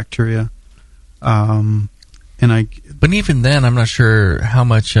spore-forming bacteria. But even then, I'm not sure how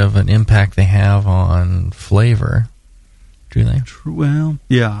much of an impact they have on flavor. Do they? Well,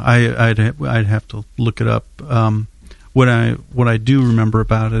 yeah, I'd have to look it up. What I do remember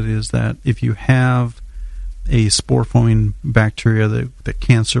about it is that if you have a spore forming bacteria that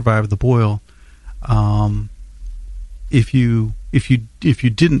can't survive the boil, if you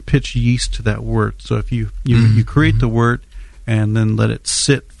didn't pitch yeast to that wort, so if you create the wort and then let it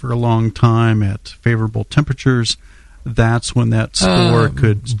sit for a long time at favorable temperatures, that's when that spore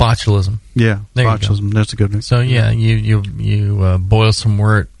could... Botulism. Yeah, there botulism. That's a good one. So, you boil some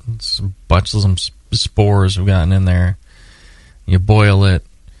wort, some botulism spores have gotten in there, you boil it,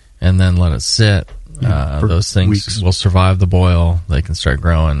 and then let it sit. Those things weeks. Will survive the boil. They can start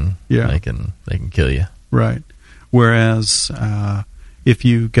growing. Yeah. They can kill you. Right. Whereas if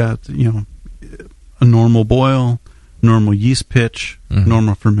you got a normal boil, normal yeast pitch,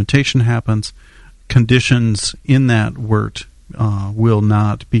 normal fermentation happens, conditions in that wort will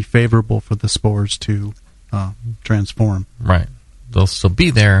not be favorable for the spores to transform. Right. They'll still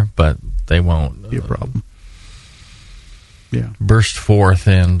be there, but they won't be a problem. Burst forth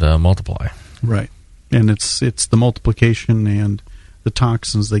and multiply. Right. And it's the multiplication and the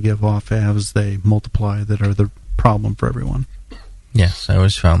toxins they give off as they multiply that are the problem for everyone. Yes, I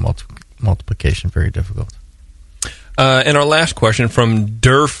always found multiplication very difficult. And our last question from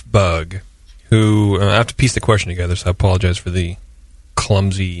Durfbug, who I have to piece the question together, so I apologize for the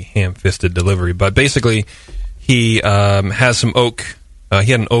clumsy, ham-fisted delivery. But basically, he has some oak.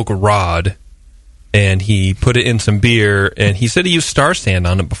 He had an oak rod, and he put it in some beer, and he said he used Star Sand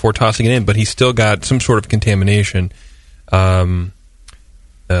on it before tossing it in, but he still got some sort of contamination. What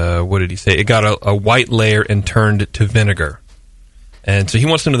did he say? It got a white layer and turned to vinegar. And so he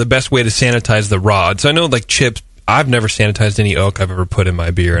wants to know the best way to sanitize the rod. So I know, like chips, I've never sanitized any oak I've ever put in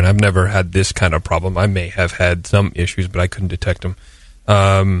my beer, and I've never had this kind of problem. I may have had some issues, but I couldn't detect them.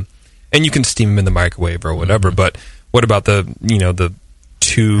 And you can steam them in the microwave or whatever. But what about the 2-foot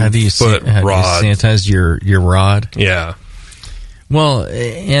rod? Have you sanitized your rod? Yeah. Well,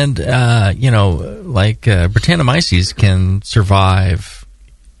 and Brettanomyces can survive.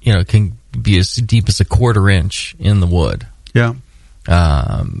 Can be as deep as a 1/4 inch in the wood. Yeah.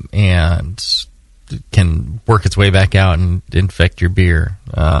 And can work its way back out and infect your beer,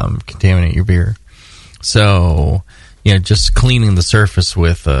 contaminate your beer. So, just cleaning the surface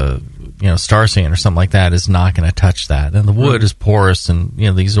with Star Sand or something like that is not going to touch that. And the wood is porous, and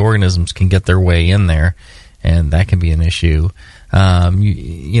these organisms can get their way in there, and that can be an issue.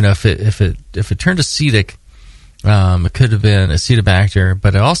 If it turned acetic, it could have been Acetobacter,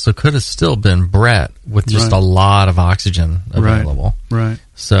 but it also could have still been Brett with just a lot of oxygen available. Right.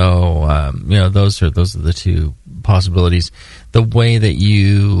 So those are the two possibilities. The way that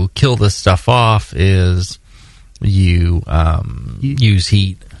you kill this stuff off is you use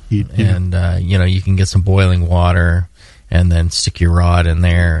heat, and you can get some boiling water and then stick your rod in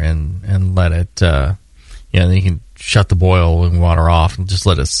there and let it. Then you can shut the boiling water off and just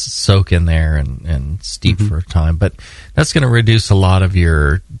let it soak in there and steep for a time. But that's going to reduce a lot of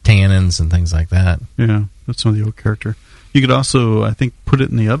your tannins and things like that. Yeah, that's some of the oak character. You could also, I think, put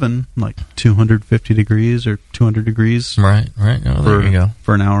it in the oven, like 250 degrees or 200 degrees. Right. Oh, there you go.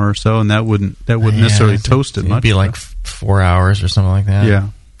 For an hour or so, and that wouldn't necessarily toast it much. It'd be like 4 hours or something like that. Yeah.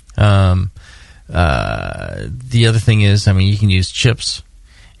 The other thing is, I mean, you can use chips,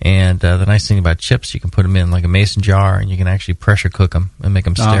 and the nice thing about chips, you can put them in like a mason jar, and you can actually pressure cook them and make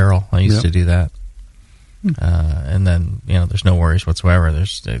them sterile. I used to do that. And then, there's no worries whatsoever.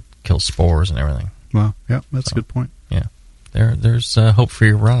 It kills spores and everything. Wow. Yeah, that's a good point. Yeah. There's hope for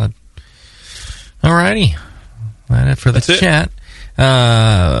your rod. Alrighty. That's it for the chat.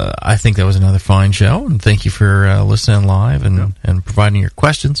 I think that was another fine show, and thank you for listening live and providing your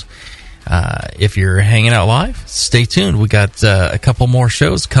questions. If you're hanging out live, stay tuned. We got a couple more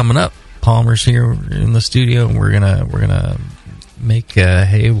shows coming up. Palmer's here in the studio, and we're gonna make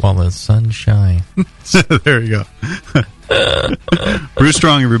hay while the sun shines. There you go. Brew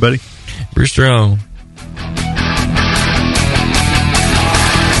strong, everybody. Brew strong.